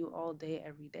clean for you all day,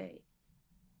 every day.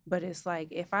 But it's like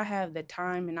if I have the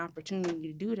time and opportunity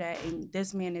to do that, and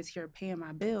this man is here paying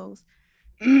my bills,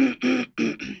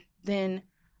 then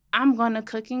I'm gonna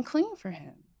cook and clean for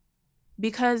him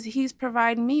because he's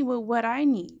providing me with what I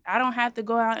need. I don't have to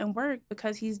go out and work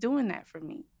because he's doing that for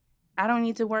me. I don't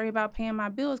need to worry about paying my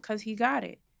bills because he got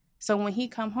it. So when he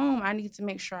come home, I need to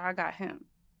make sure I got him.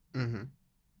 Mm-hmm.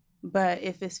 But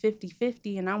if it's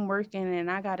 50-50 and I'm working and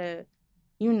I got to,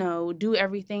 do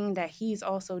everything that he's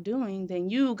also doing, then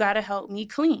you got to help me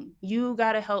clean. You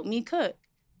got to help me cook.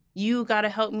 You got to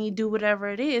help me do whatever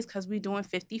it is because we're doing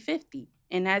 50-50.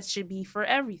 And that should be for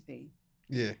everything.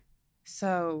 Yeah.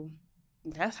 So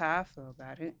that's how I feel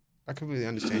about it. I completely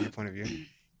understand your point of view.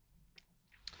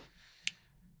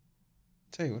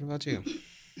 Tell you, what about you?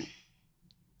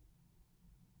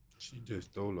 She just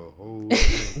stole the whole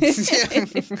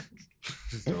thing.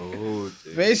 The whole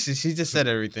thing. Basically, she just said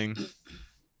everything.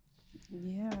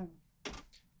 Yeah.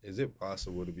 Is it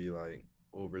possible to be like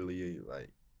overly like,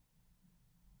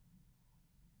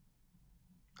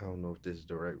 I don't know if this is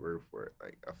the right word for it,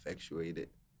 like affectuated?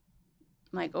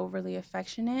 Like overly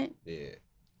affectionate. Yeah.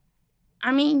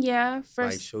 I mean, yeah,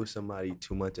 Like show somebody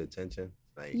too much attention.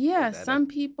 Like yeah, is that some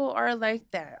people are like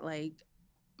that. Like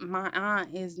my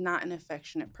aunt is not an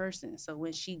affectionate person, so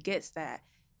when she gets that,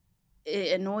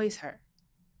 it annoys her.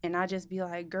 And I just be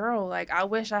like, "Girl, like I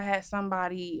wish I had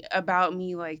somebody about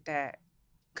me like that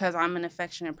cuz I'm an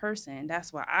affectionate person.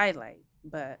 That's what I like."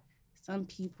 But some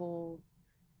people,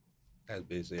 that's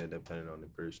basically depending on the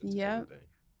person type yep. of thing.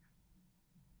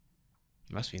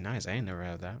 Must be nice. I ain't never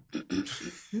had that.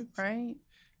 Right?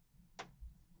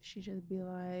 She just be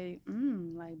like,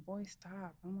 boy,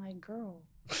 stop. I'm like, girl,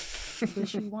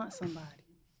 but you want somebody.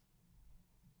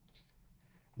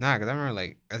 Nah, cause I remember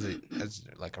like as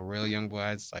like a real young boy,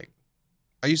 it's like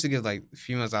I used to give like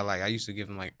females I like. I used to give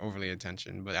them like overly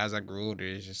attention, but as I grew older,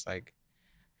 it's just like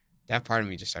that part of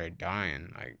me just started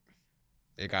dying. Like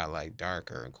it got like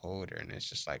darker and colder, and it's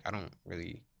just like I don't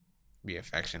really be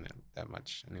affectionate that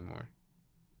much anymore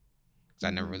because I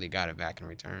never Mm-hmm. really got it back in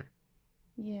return.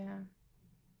 Yeah,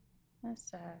 that's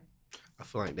sad. I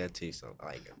feel like that takes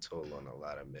like a toll on a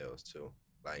lot of males too.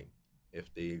 Like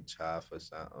if they try for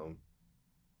something,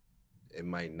 it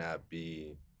might not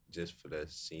be just for the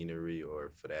scenery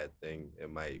or for that thing. It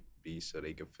might be so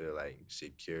they can feel like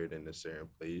secured in a certain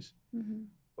place. Mm-hmm.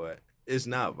 But it's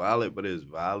not valid, but it's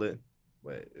valid.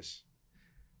 But it's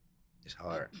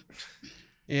hard.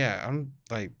 Yeah, I'm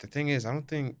like the thing is I don't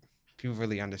think people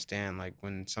really understand like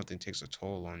when something takes a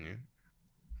toll on you.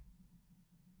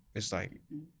 It's like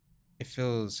it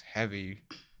feels heavy,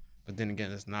 but then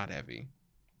again it's not heavy.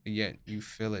 But yet you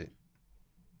feel it.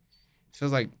 It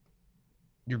feels like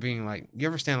you're being like you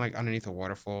ever stand like underneath a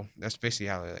waterfall? That's basically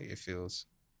how like, it feels.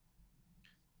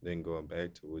 Then going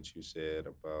back to what you said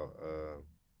about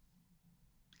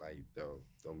like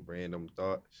them random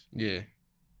thoughts, Yeah,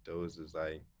 those is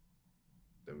like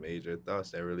the major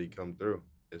thoughts that really come through.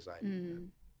 It's like Mm-hmm.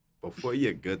 before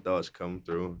your good thoughts come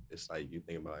through, it's like you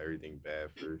think about everything bad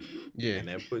first. yeah, And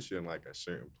that puts you in like a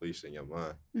certain place in your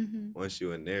mind. Mm-hmm. Once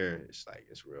you're in there, it's like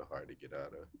it's real hard to get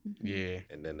out of. Mm-hmm. yeah,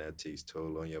 And then that takes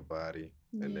toll on your body.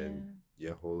 And then Yeah.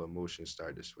 your whole emotions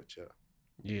start to switch up.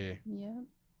 yeah. Yep.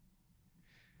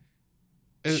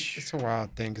 It's a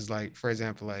wild thing because like for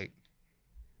example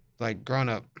like growing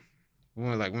up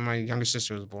when my younger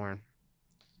sister was born,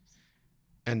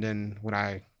 and then when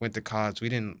I went to college, we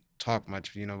didn't talk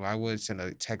much. But I would send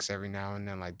a text every now and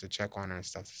then, like to check on her and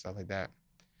stuff like that.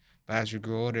 But as you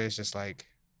grow older, it's just like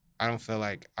I don't feel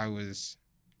like I was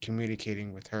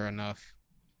communicating with her enough,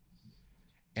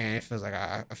 and it feels like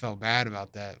I felt bad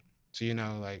about that. So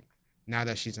like now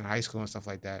that she's in high school and stuff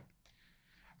like that,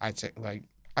 I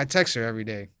text her every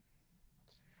day.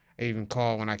 I even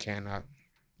call when I can,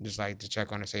 just like to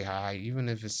check on her, say hi, even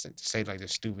if it's to say like the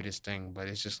stupidest thing. But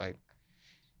it's just like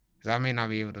because I may not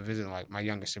be able to visit like my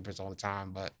younger siblings all the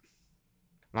time, but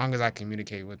as long as I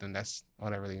communicate with them, that's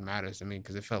all that really matters to me.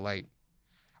 Because it felt like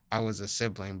I was a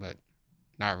sibling, but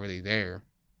not really there.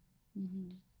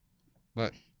 Mm-hmm.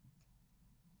 But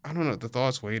I don't know. The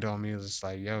thoughts weighed on me. It was just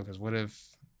like, yo, because what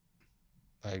if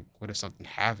something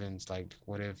happens? Like,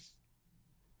 what if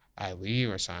I leave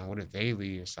or something? What if they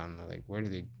leave or something? Like, where do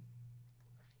they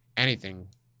anything?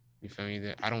 You feel me?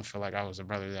 That I don't feel like I was a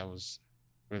brother that was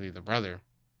really the brother.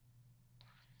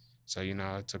 So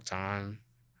it took time.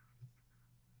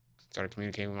 Started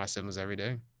communicating with my siblings every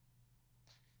day.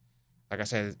 Like I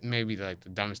said, maybe like the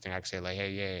dumbest thing I could say, like,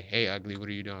 hey, yeah, hey, ugly, what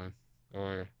are you doing?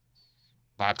 Or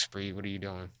box breed, what are you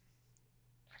doing?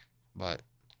 But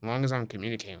as long as I'm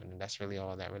communicating with them, that's really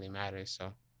all that really matters.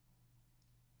 So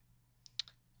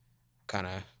kind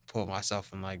of pull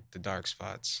myself in like the dark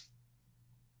spots.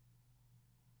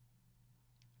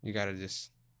 You gotta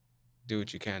just do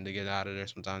what you can to get out of there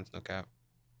sometimes, no cap.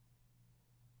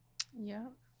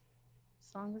 Yep.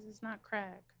 As long as it's not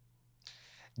crack.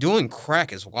 Doing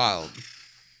crack is wild.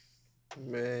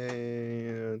 Man, I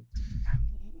mean,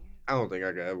 I don't think I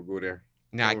could ever go there.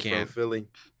 Nah, I Coming from can't. Philly.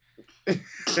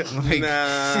 Like,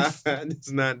 Nah,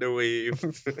 it's not the wave.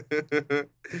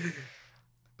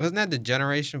 wasn't that the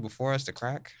generation before us to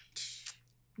crack?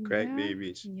 Crack yeah.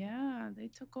 babies. Yeah. They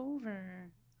took over.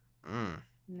 Mm.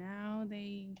 Now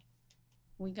we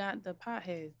got the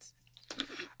potheads.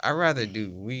 I'd rather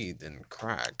do weed than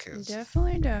crack,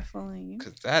 Definitely, definitely.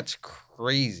 cause that's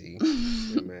crazy.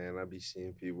 Shit, man, I be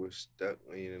seeing people stuck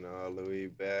leaning all the way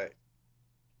back.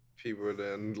 People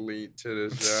done lead to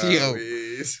the Yo,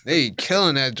 sideways. they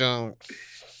killing that junk.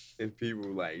 And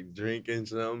people like drinking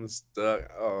something stuck.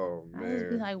 Oh I just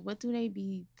be man, like, what do they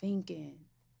be thinking?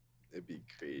 it'd be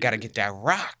Gotta crazy. get that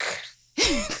rock.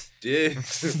 Yeah,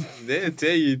 they'll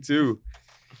tell you too.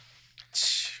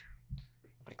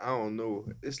 I don't know.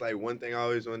 It's like one thing I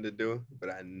always wanted to do, but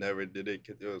I never did it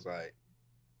because it was like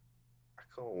I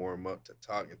couldn't warm up to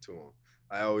talking to them.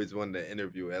 I always wanted to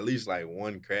interview at least like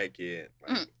one crackhead,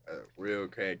 like a real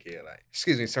crackhead,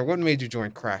 Excuse me, sir. What made you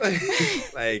join crack?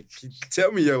 like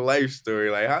tell me your life story.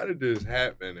 Like, how did this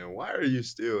happen, and why are you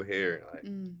still here? Like,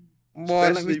 Mm. Boy,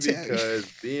 let me especially tell you.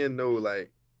 because being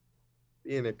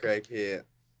a crackhead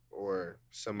or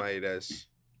somebody that's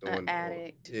An doing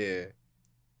addict. yeah,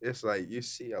 it's like you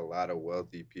see a lot of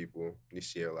wealthy people, you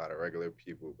see a lot of regular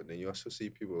people, but then you also see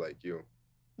people like you.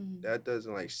 Mm. That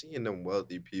doesn't like seeing them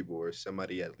wealthy people or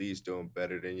somebody at least doing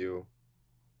better than you,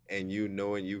 and you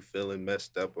knowing you feeling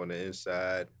messed up on the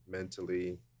inside,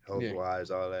 mentally, health Yeah.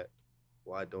 wise, all that.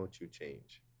 Why don't you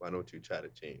change? Why don't you try to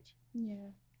change? Yeah.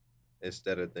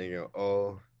 Instead of thinking,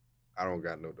 oh, I don't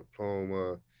got no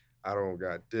diploma. I don't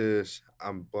got this.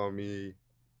 I'm bummy.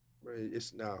 Bro,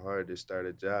 it's not hard to start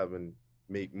a job and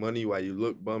make money while you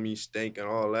look bummy, stink, and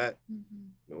all that. Mhm.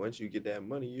 But once you get that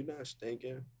money, you're not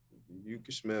stinking. You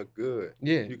can smell good.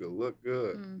 Yeah. You can look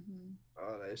good. Mhm.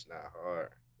 All that's not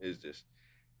hard. It's just,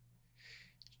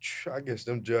 I guess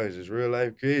them judges is real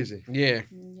life crazy. Yeah.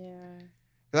 Yeah.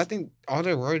 'Cause I think all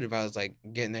they're worried about is like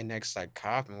getting their next like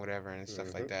cop and whatever and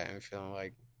stuff like Hmm. that, and feeling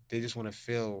like they just want to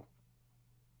feel.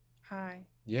 Hi.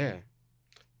 Yeah.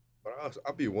 But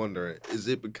I'll be wondering, is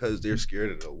it because they're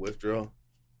scared of the withdrawal?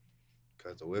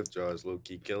 Because the withdrawal is low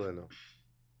key killing them.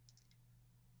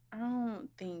 I don't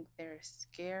think they're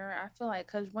scared. I feel like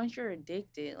because once you're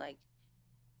addicted, like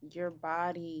your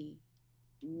body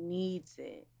needs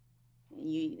it.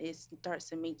 It starts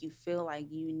to make you feel like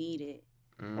you need it,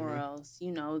 or Mm-hmm. else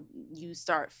you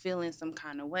start feeling some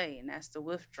kind of way, and that's the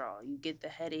withdrawal. You get the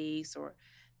headaches or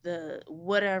the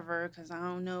whatever, because I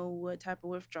don't know what type of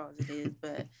withdrawals it is,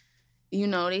 but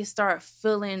they start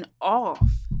feeling off,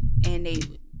 and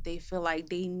they feel like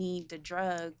they need the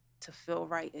drug to feel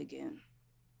right again.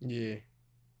 Yeah.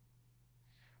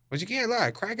 But you can't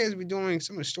lie, crackheads be doing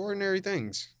some extraordinary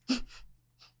things.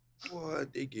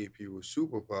 What? They gave people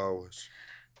superpowers.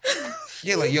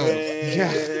 Yeah, like yo,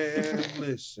 yeah. Man,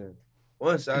 listen.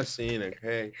 Once I seen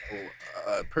a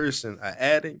person, an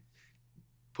addict,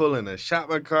 pulling a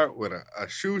shopping cart with a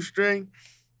shoestring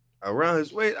around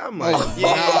his waist, I'm like, Oh,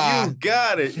 yeah, nah. you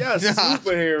got it. Y'all Nah.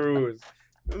 superheroes.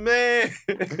 Man.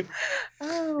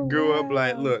 Oh, Grew up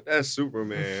like, wow. look, that's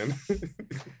Superman.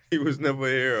 He was never a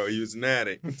hero. He was an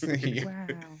addict. Yeah. Wow.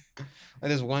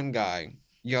 Like this one guy,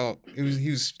 yo, he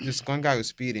was this one guy was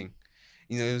speeding.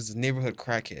 It was a neighborhood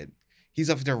crackhead. He's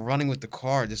up there running with the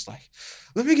car, just like,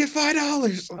 let me get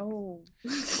 $5. Oh.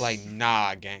 Like,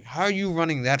 nah, gang. How are you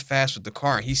running that fast with the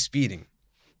car? And he's speeding.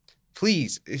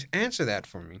 Please answer that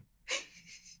for me.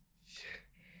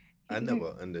 I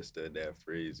never understood that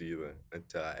phrase either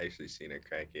until I actually seen a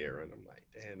crackhead run. I'm like,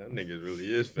 damn, that nigga really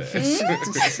is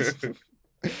fast.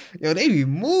 Yo, they be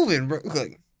moving, bro.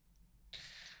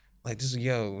 Like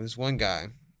this one guy.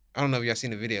 I don't know if y'all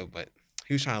seen the video, but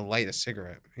he was trying to light a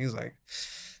cigarette. He was like,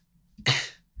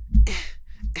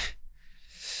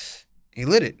 he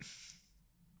lit it.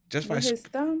 Just by With his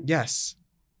thumb? yes,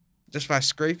 just by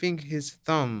scraping his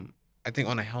thumb, I think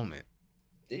on a helmet.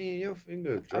 Damn, your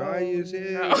finger dry Oh, as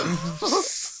hell.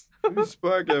 no. You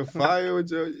sparking fire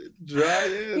with your dry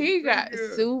ass. He got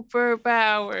finger.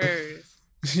 superpowers.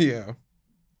 Yeah.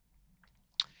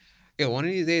 Yeah, one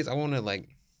of these days I want to like.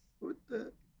 What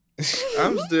the?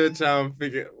 I'm still trying to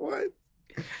figure what.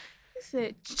 He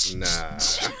said, Nah.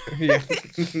 Yeah.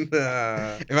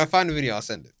 Nah. If I find the video, I'll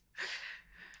send it.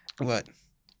 But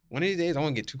one of these days I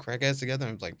want to get two crackheads together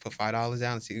and like put $5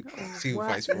 down and see who what?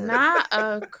 fights for it. Not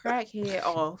a crackhead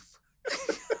off.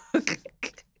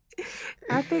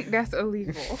 I think that's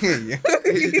illegal. Yeah.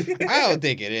 I don't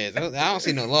think it is. I don't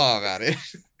see no law about it.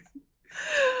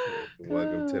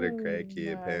 Welcome to the Oh,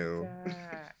 crackhead my pound.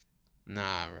 God.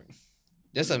 Nah, bro.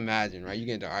 Just imagine, right? You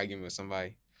get into an argument with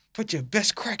somebody. Put your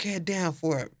best crackhead down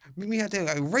for it. Make me have to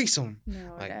like race him.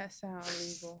 No, Like- that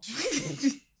sounds legal.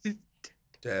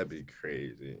 That'd be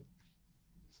crazy.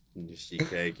 You see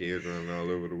crackheads running all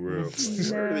over the world.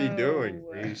 Like, No. what are they doing? No.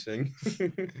 Racing?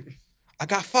 I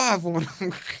got 5 on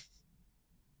him.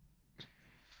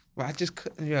 But I just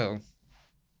couldn't, yo,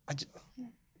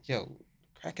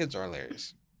 crackheads are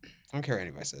hilarious. I don't care what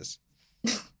anybody says.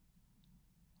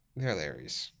 They're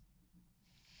hilarious.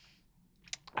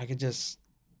 I could just,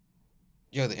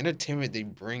 the entertainment they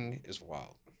bring is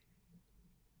wild.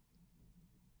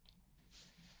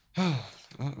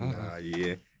 Nah,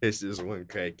 yeah. It's just one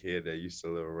crackhead that used to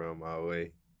live around my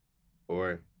way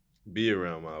or be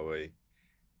around my way.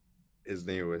 His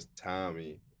name was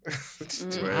Tommy.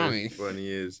 Tommy.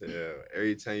 Funny as hell.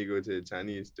 Every time you go to the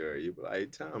Chinese store, you be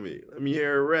like, Tommy, let me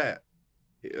hear a rap.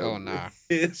 Oh, nah.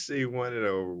 He'll say one of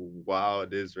the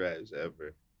wildest raps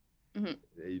ever. Mhm.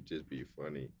 They just be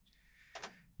funny.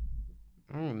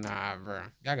 Oh, nah, bro.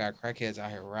 Y'all got crackheads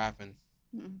out here rapping.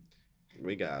 Mm.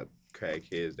 We got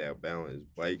crackheads that balance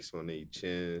bikes on their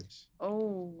chins.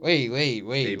 Oh. Wait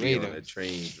They be a on the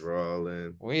train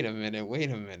drawling. Wait a minute.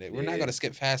 We're not Yeah. gonna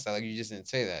skip past that like you just didn't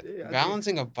say that. Yeah, I think-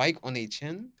 Balancing a bike on a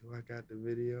chin? Do I got the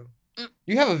video?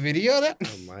 You have a video of that?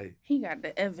 I might. He got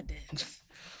the evidence.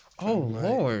 Oh, might.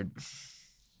 Lord.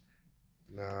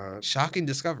 Nah, Shocking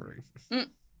discovery. yeah,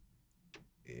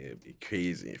 it'd be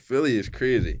crazy. Philly is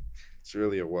crazy. It's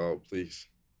really a wild place.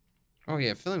 Oh,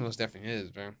 yeah. Philly most definitely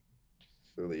is, bro.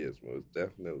 Philly is most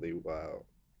definitely wild.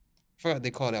 I forgot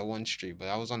they call that one street, but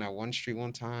I was on that one street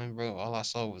one time, bro. All I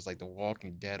saw was like The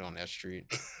Walking Dead on that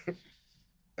street.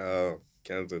 Oh,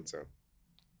 Kensington.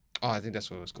 Oh, I think that's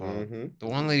what it was called. Mm-hmm. The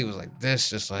one lady was like this,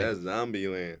 just like That's Zombie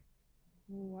Land.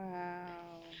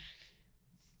 Wow.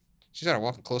 she started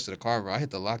walking close to the car, bro. I hit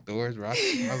the locked doors, bro. I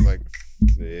was like,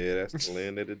 Yeah, that's the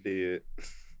land of the dead.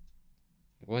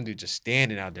 one dude just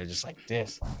standing out there, just like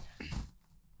this.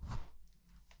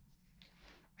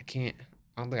 I can't.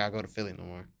 I don't think I go to Philly no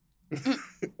more.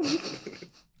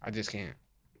 I just can't.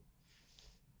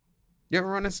 You ever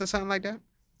run into something like that?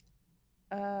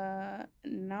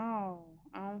 No,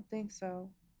 I don't think so.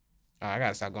 I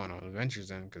gotta stop going on adventures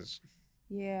then, cause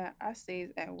Yeah, I stays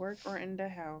at work or in the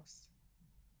house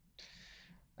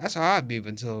that's how I'd be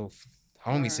until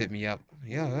homies hit or me up. or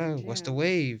Yeah, in the what's the gym.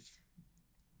 wave?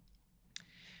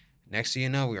 Next thing you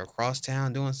know, we were across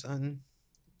town doing something.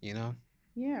 You know?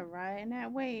 Yeah, riding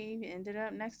that wave ended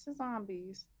up next to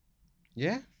zombies.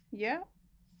 Yeah, Yep.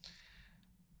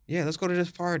 yeah. Let's go to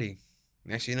this party.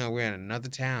 Next thing you know, we're in another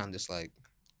town. Just like,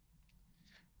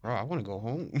 bro, I want to go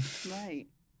home. Right.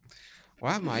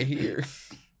 Why am I here?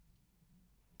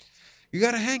 You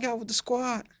gotta hang out with the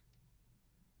squad.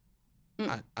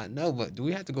 I know, but do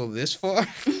we have to go this far?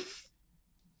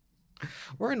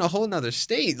 We're in a whole nother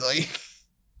state. Like,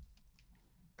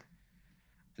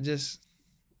 just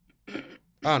I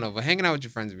don't know, but hanging out with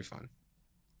your friends would be fun.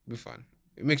 Be fun.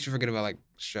 It makes you forget about like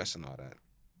stress and all that.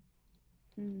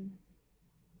 Mm,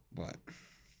 But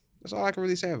that's all I can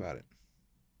really say about it.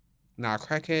 Now, a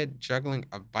crackhead juggling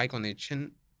a bike on their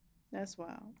chin, that's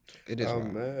wild. it is I'm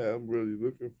wild. mad. I'm really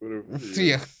looking for the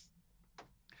video. Yeah.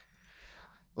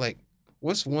 Like,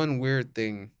 what's one weird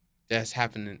thing that's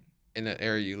happening in the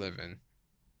area you live in?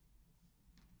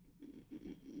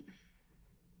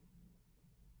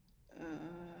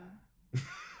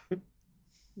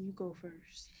 You go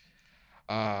first.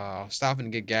 Stopping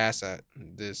to get gas at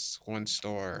this one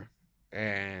store,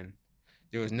 and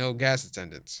there was no gas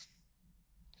attendants,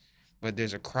 but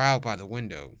there's a crowd by the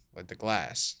window, like the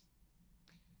glass.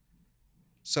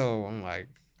 So I'm like,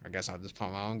 I guess I'll just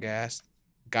pump my own gas.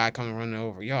 Guy coming running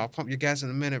over, yo, I'll pump your gas in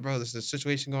a minute, bro. There's a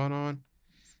situation going on.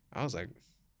 I was like,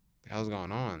 the hell's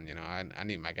going on? You know, I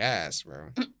need my gas, bro.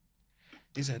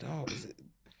 He said, oh,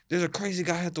 there's a crazy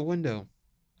guy at the window.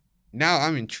 Now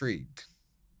I'm intrigued.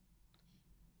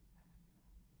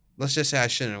 Let's just say I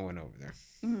shouldn't have went over there.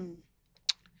 Mm,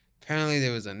 Apparently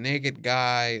there was a naked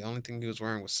guy. The only thing he was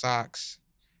wearing was socks,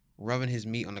 rubbing his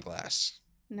meat on the glass.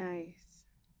 nice.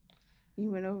 You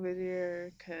went over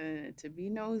there to be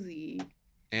nosy.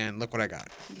 And look what I got.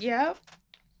 Yep.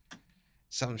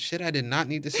 Some shit I did not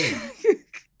need to see.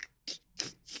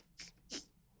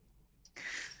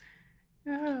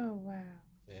 Oh wow.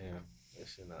 Damn, that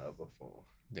shit not up a phone.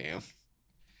 Damn.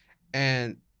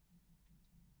 And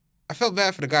I felt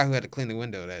bad for the guy who had to clean the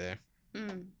window there.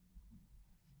 Mm.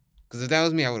 Because if that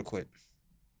was me, I would have quit.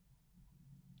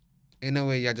 Ain't no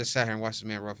way y'all just sat here and watched this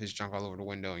man rough his junk all over the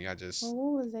window and y'all just. Well,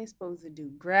 what was they supposed to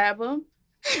do? Grab him?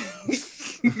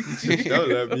 Don't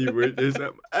let me with this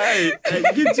up. Hey,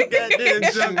 get your goddamn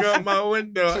junk out my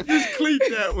window. I just cleaned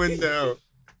that window.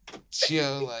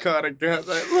 Chill, like. Caught a guy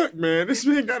like, look, man, this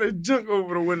man got his junk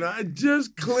over the window. I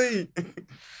just cleaned.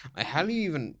 Like, how do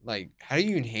you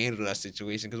even handle that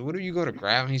situation? Because what if you go to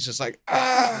grab and he's just like,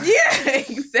 ah, Yeah,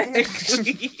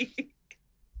 exactly.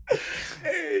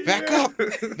 Hey, back yeah. up,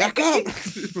 back up.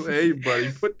 Hey,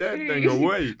 buddy, put that thing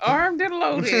away. Armed and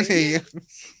loaded. Yeah.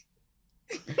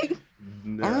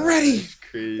 Nah, I'm ready that's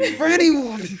crazy. for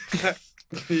anyone.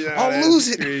 Yeah, I'll that's lose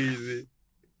it. Crazy.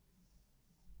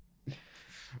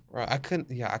 Bro, I couldn't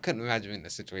imagine being in a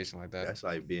situation like that. That's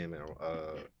like being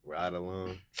a ride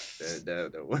along.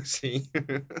 That one scene.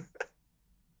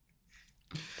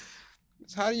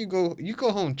 So how do you go? You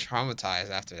go home traumatized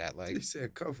after that, like. They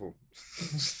said cuff him.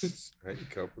 I ain't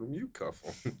cuffing him. You cuff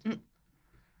him.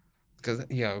 Cause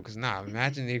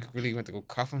imagine they really went to go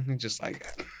cuff him and just like.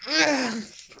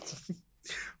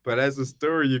 But as a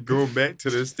story, you go back to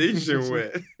the station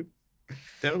with.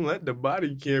 Don't let the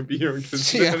body cam be on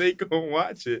because Yeah. now they gonna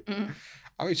watch it.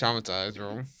 I'll be traumatized,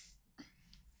 bro.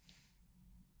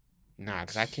 Nah,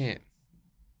 cause I can't.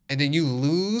 And then you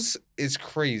lose is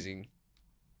crazy.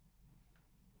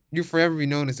 You'll forever be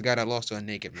known as the guy that lost to a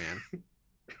naked man.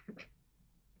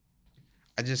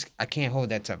 I can't hold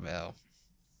that type of L.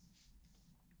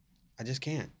 I just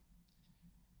can't.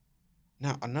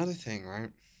 Now, another thing, right?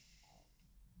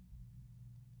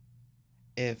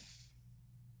 If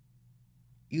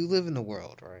you live in the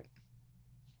world, right?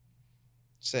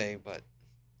 Say, but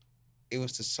it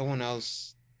was to someone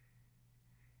else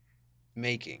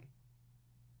making,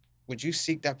 would you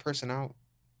seek that person out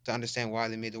to understand why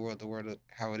they made the world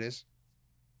how it is?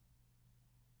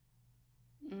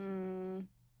 Mm.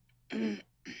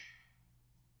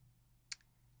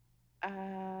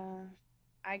 Uh,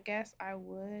 I guess I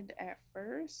would at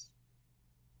first,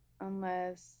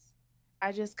 unless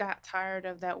I just got tired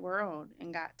of that world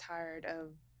and got tired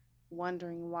of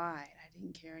wondering why I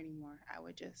didn't care anymore. I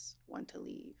would just want to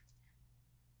leave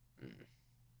Mm,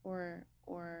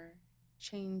 or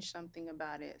change something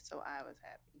about it so I was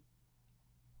happy.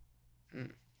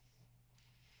 mm.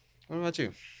 What about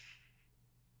you?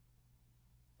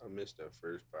 I missed that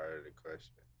first part of the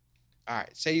question. All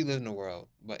right, say you live in a world,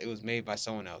 but it was made by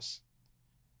someone else.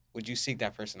 Would you seek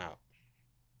that person out?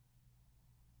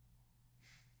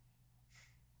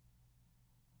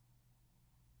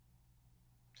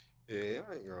 Yeah,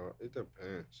 I ain't gonna. It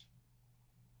depends.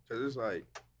 Cause it's like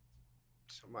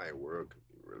somebody's world could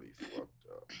be really fucked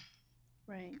up,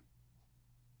 Right.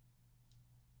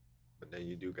 but then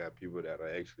you do got people that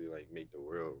are actually like make the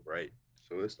world right.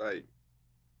 So it's like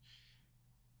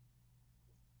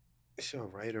it's a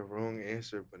right or wrong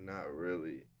answer, but not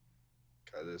really.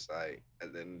 Cause it's like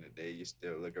at the end of the day, you're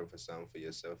still looking for something for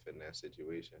yourself in that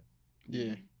situation.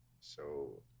 Yeah, Mhm.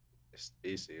 So it's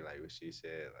basically like what she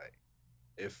said. Like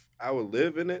if I would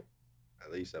live in it,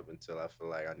 at least up until I feel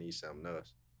like I need something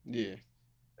else, yeah.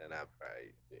 then I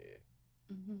probably yeah.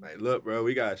 Mhm. Like, look, bro,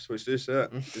 we gotta switch this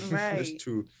up. This Right.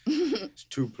 too it's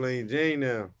too plain Jane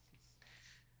now.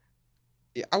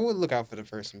 Yeah, I would look out for the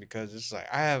person because it's like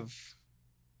I have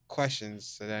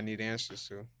questions that I need answers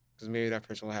to. Because maybe that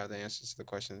person will have the answers to the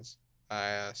questions I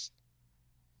asked,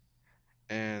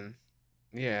 and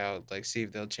yeah, I'll like see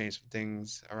if they'll change some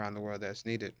things around the world that's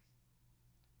needed.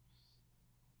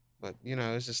 But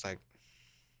it's just like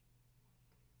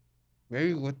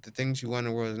maybe what the things you want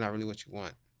in the world is not really what you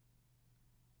want.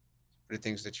 But the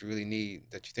things that you really need,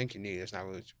 that you think you need, is not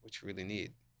really what you really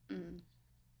need. Mm.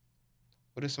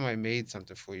 What if somebody made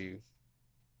something for you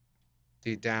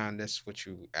deep down? That's what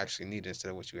you actually needed instead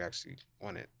of what you actually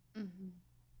wanted. Mhm.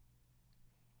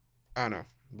 I don't know,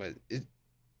 but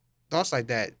thoughts like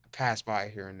that pass by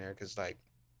here and there because like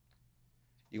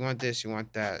you want this, you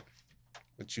want that,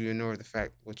 but you ignore the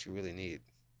fact what you really need,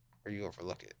 or you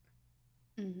overlook it.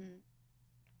 Mhm.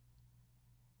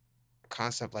 A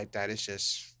concept like that is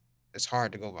just it's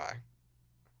hard to go by.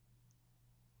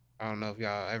 I don't know if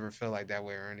y'all ever feel like that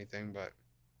way or anything, but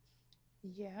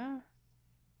Yeah,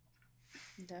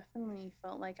 definitely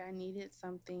felt like I needed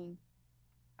something.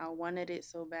 I wanted it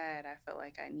so bad. I felt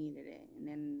like I needed it. And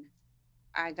then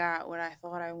I got what I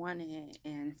thought I wanted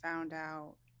and found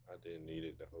out, I didn't need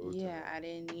it the whole yeah, time. I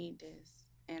didn't need this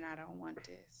and I don't want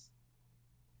this.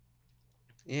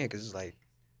 yeah, because it's like,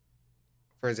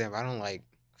 for example, I don't like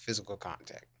physical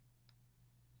contact,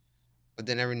 but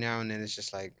then every now and then it's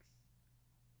just like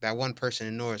that one person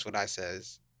ignores what I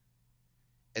says,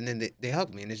 and then they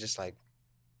hug me, and it's just like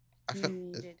I You feel,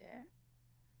 needed it.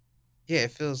 yeah,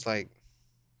 it feels like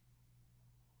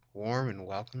warm and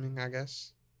welcoming, I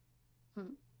guess.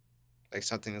 Hmm. Like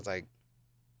something is like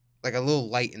a little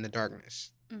light in the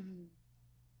darkness. Mhm.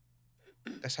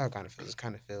 That's how it kind of feels. It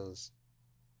kind of feels.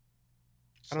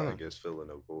 I It's don't know. like it's filling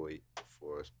a void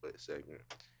for a split second.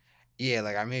 Yeah,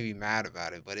 like I may be mad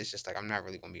about it, but it's just like I'm not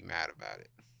really gonna be mad about it.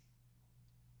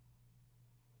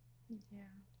 Yeah.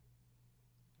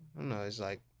 I don't know. It's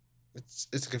like it's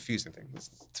a confusing thing. It's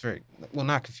very well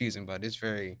not confusing, but it's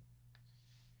very.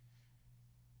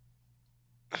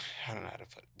 I don't know how to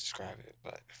describe it,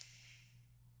 but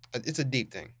it's a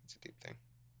deep thing. It's a deep thing.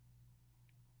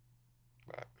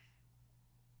 But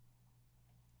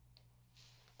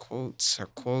quotes are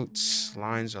quotes, Yeah.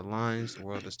 lines are lines. The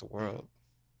world is the world.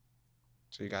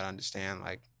 So you gotta understand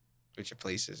like what your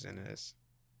place is in this.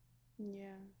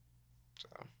 Yeah. So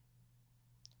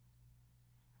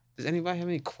does anybody have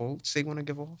any quotes they want to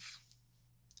give off?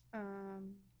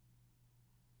 Um,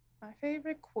 my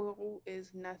favorite quote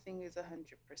is nothing is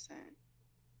 100%.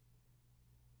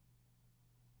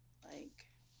 Like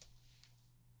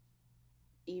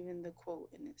even the quote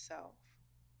in itself.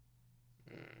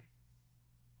 Mm,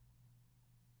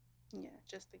 Yeah,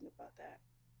 just think about that.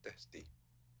 That's deep.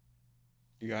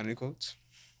 you got any quotes?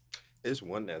 It's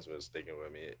one that's been sticking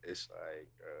with me. It's like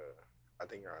I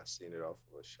think I seen it off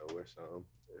of a show or something.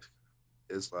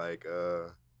 It's like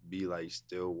be like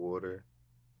still water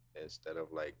instead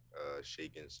of like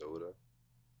shaking soda.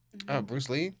 Mhm. Bruce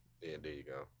Lee. Yeah, there you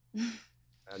go.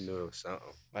 I knew it was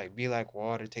something. Like be like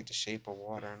water, take the shape of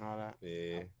water and all that.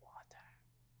 Yeah, Water.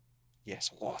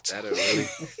 Yes, water. that'll really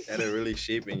that'll really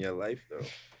shape in your life though.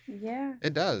 Yeah.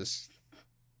 It does.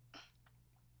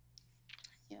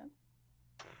 Yep.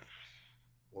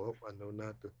 Well, I know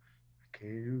not to. I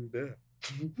can't use that.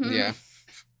 Yeah.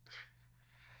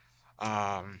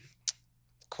 Um,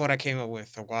 quote I came up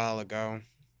with a while ago.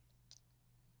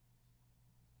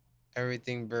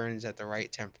 everything burns at the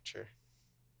right temperature.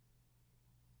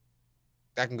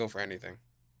 That can go for anything.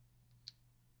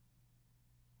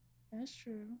 That's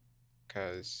true.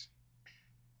 Because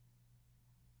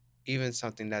even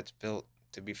something that's built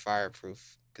to be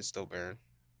fireproof could still burn.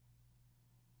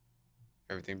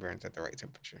 Everything burns at the right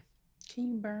temperature. Can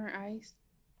you burn ice?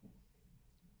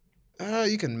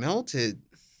 You can melt it.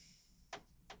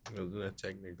 Isn't that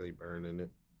technically burning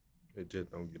it? It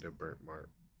just don't get a burnt mark.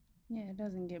 Yeah, it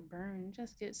doesn't get burned. It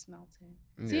just gets melted.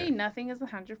 Yeah. See, nothing is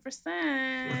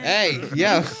 100%. Hey,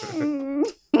 yo.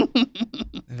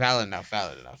 Valid enough.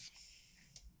 Valid enough.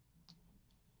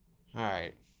 All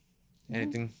right.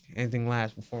 Anything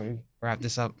last before we wrap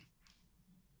this up?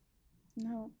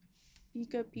 No. Be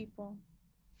good people.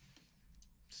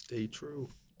 Stay true.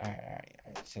 All right.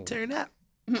 So, Turn up.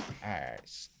 all right.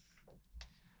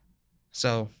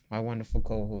 So my wonderful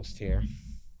co-host here,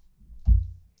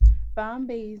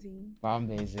 Bombazy. Bomb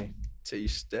Daisy,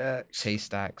 T-Stacks. Chase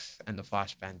Stacks, and the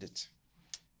Flash Bandits.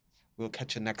 We'll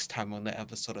catch you next time on the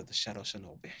episode of the Shadow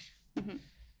Shinobi.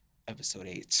 Episode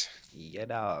 8. Yeah,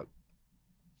 dog.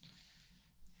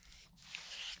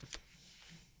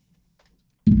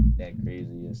 That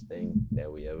craziest thing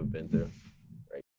that we ever been through.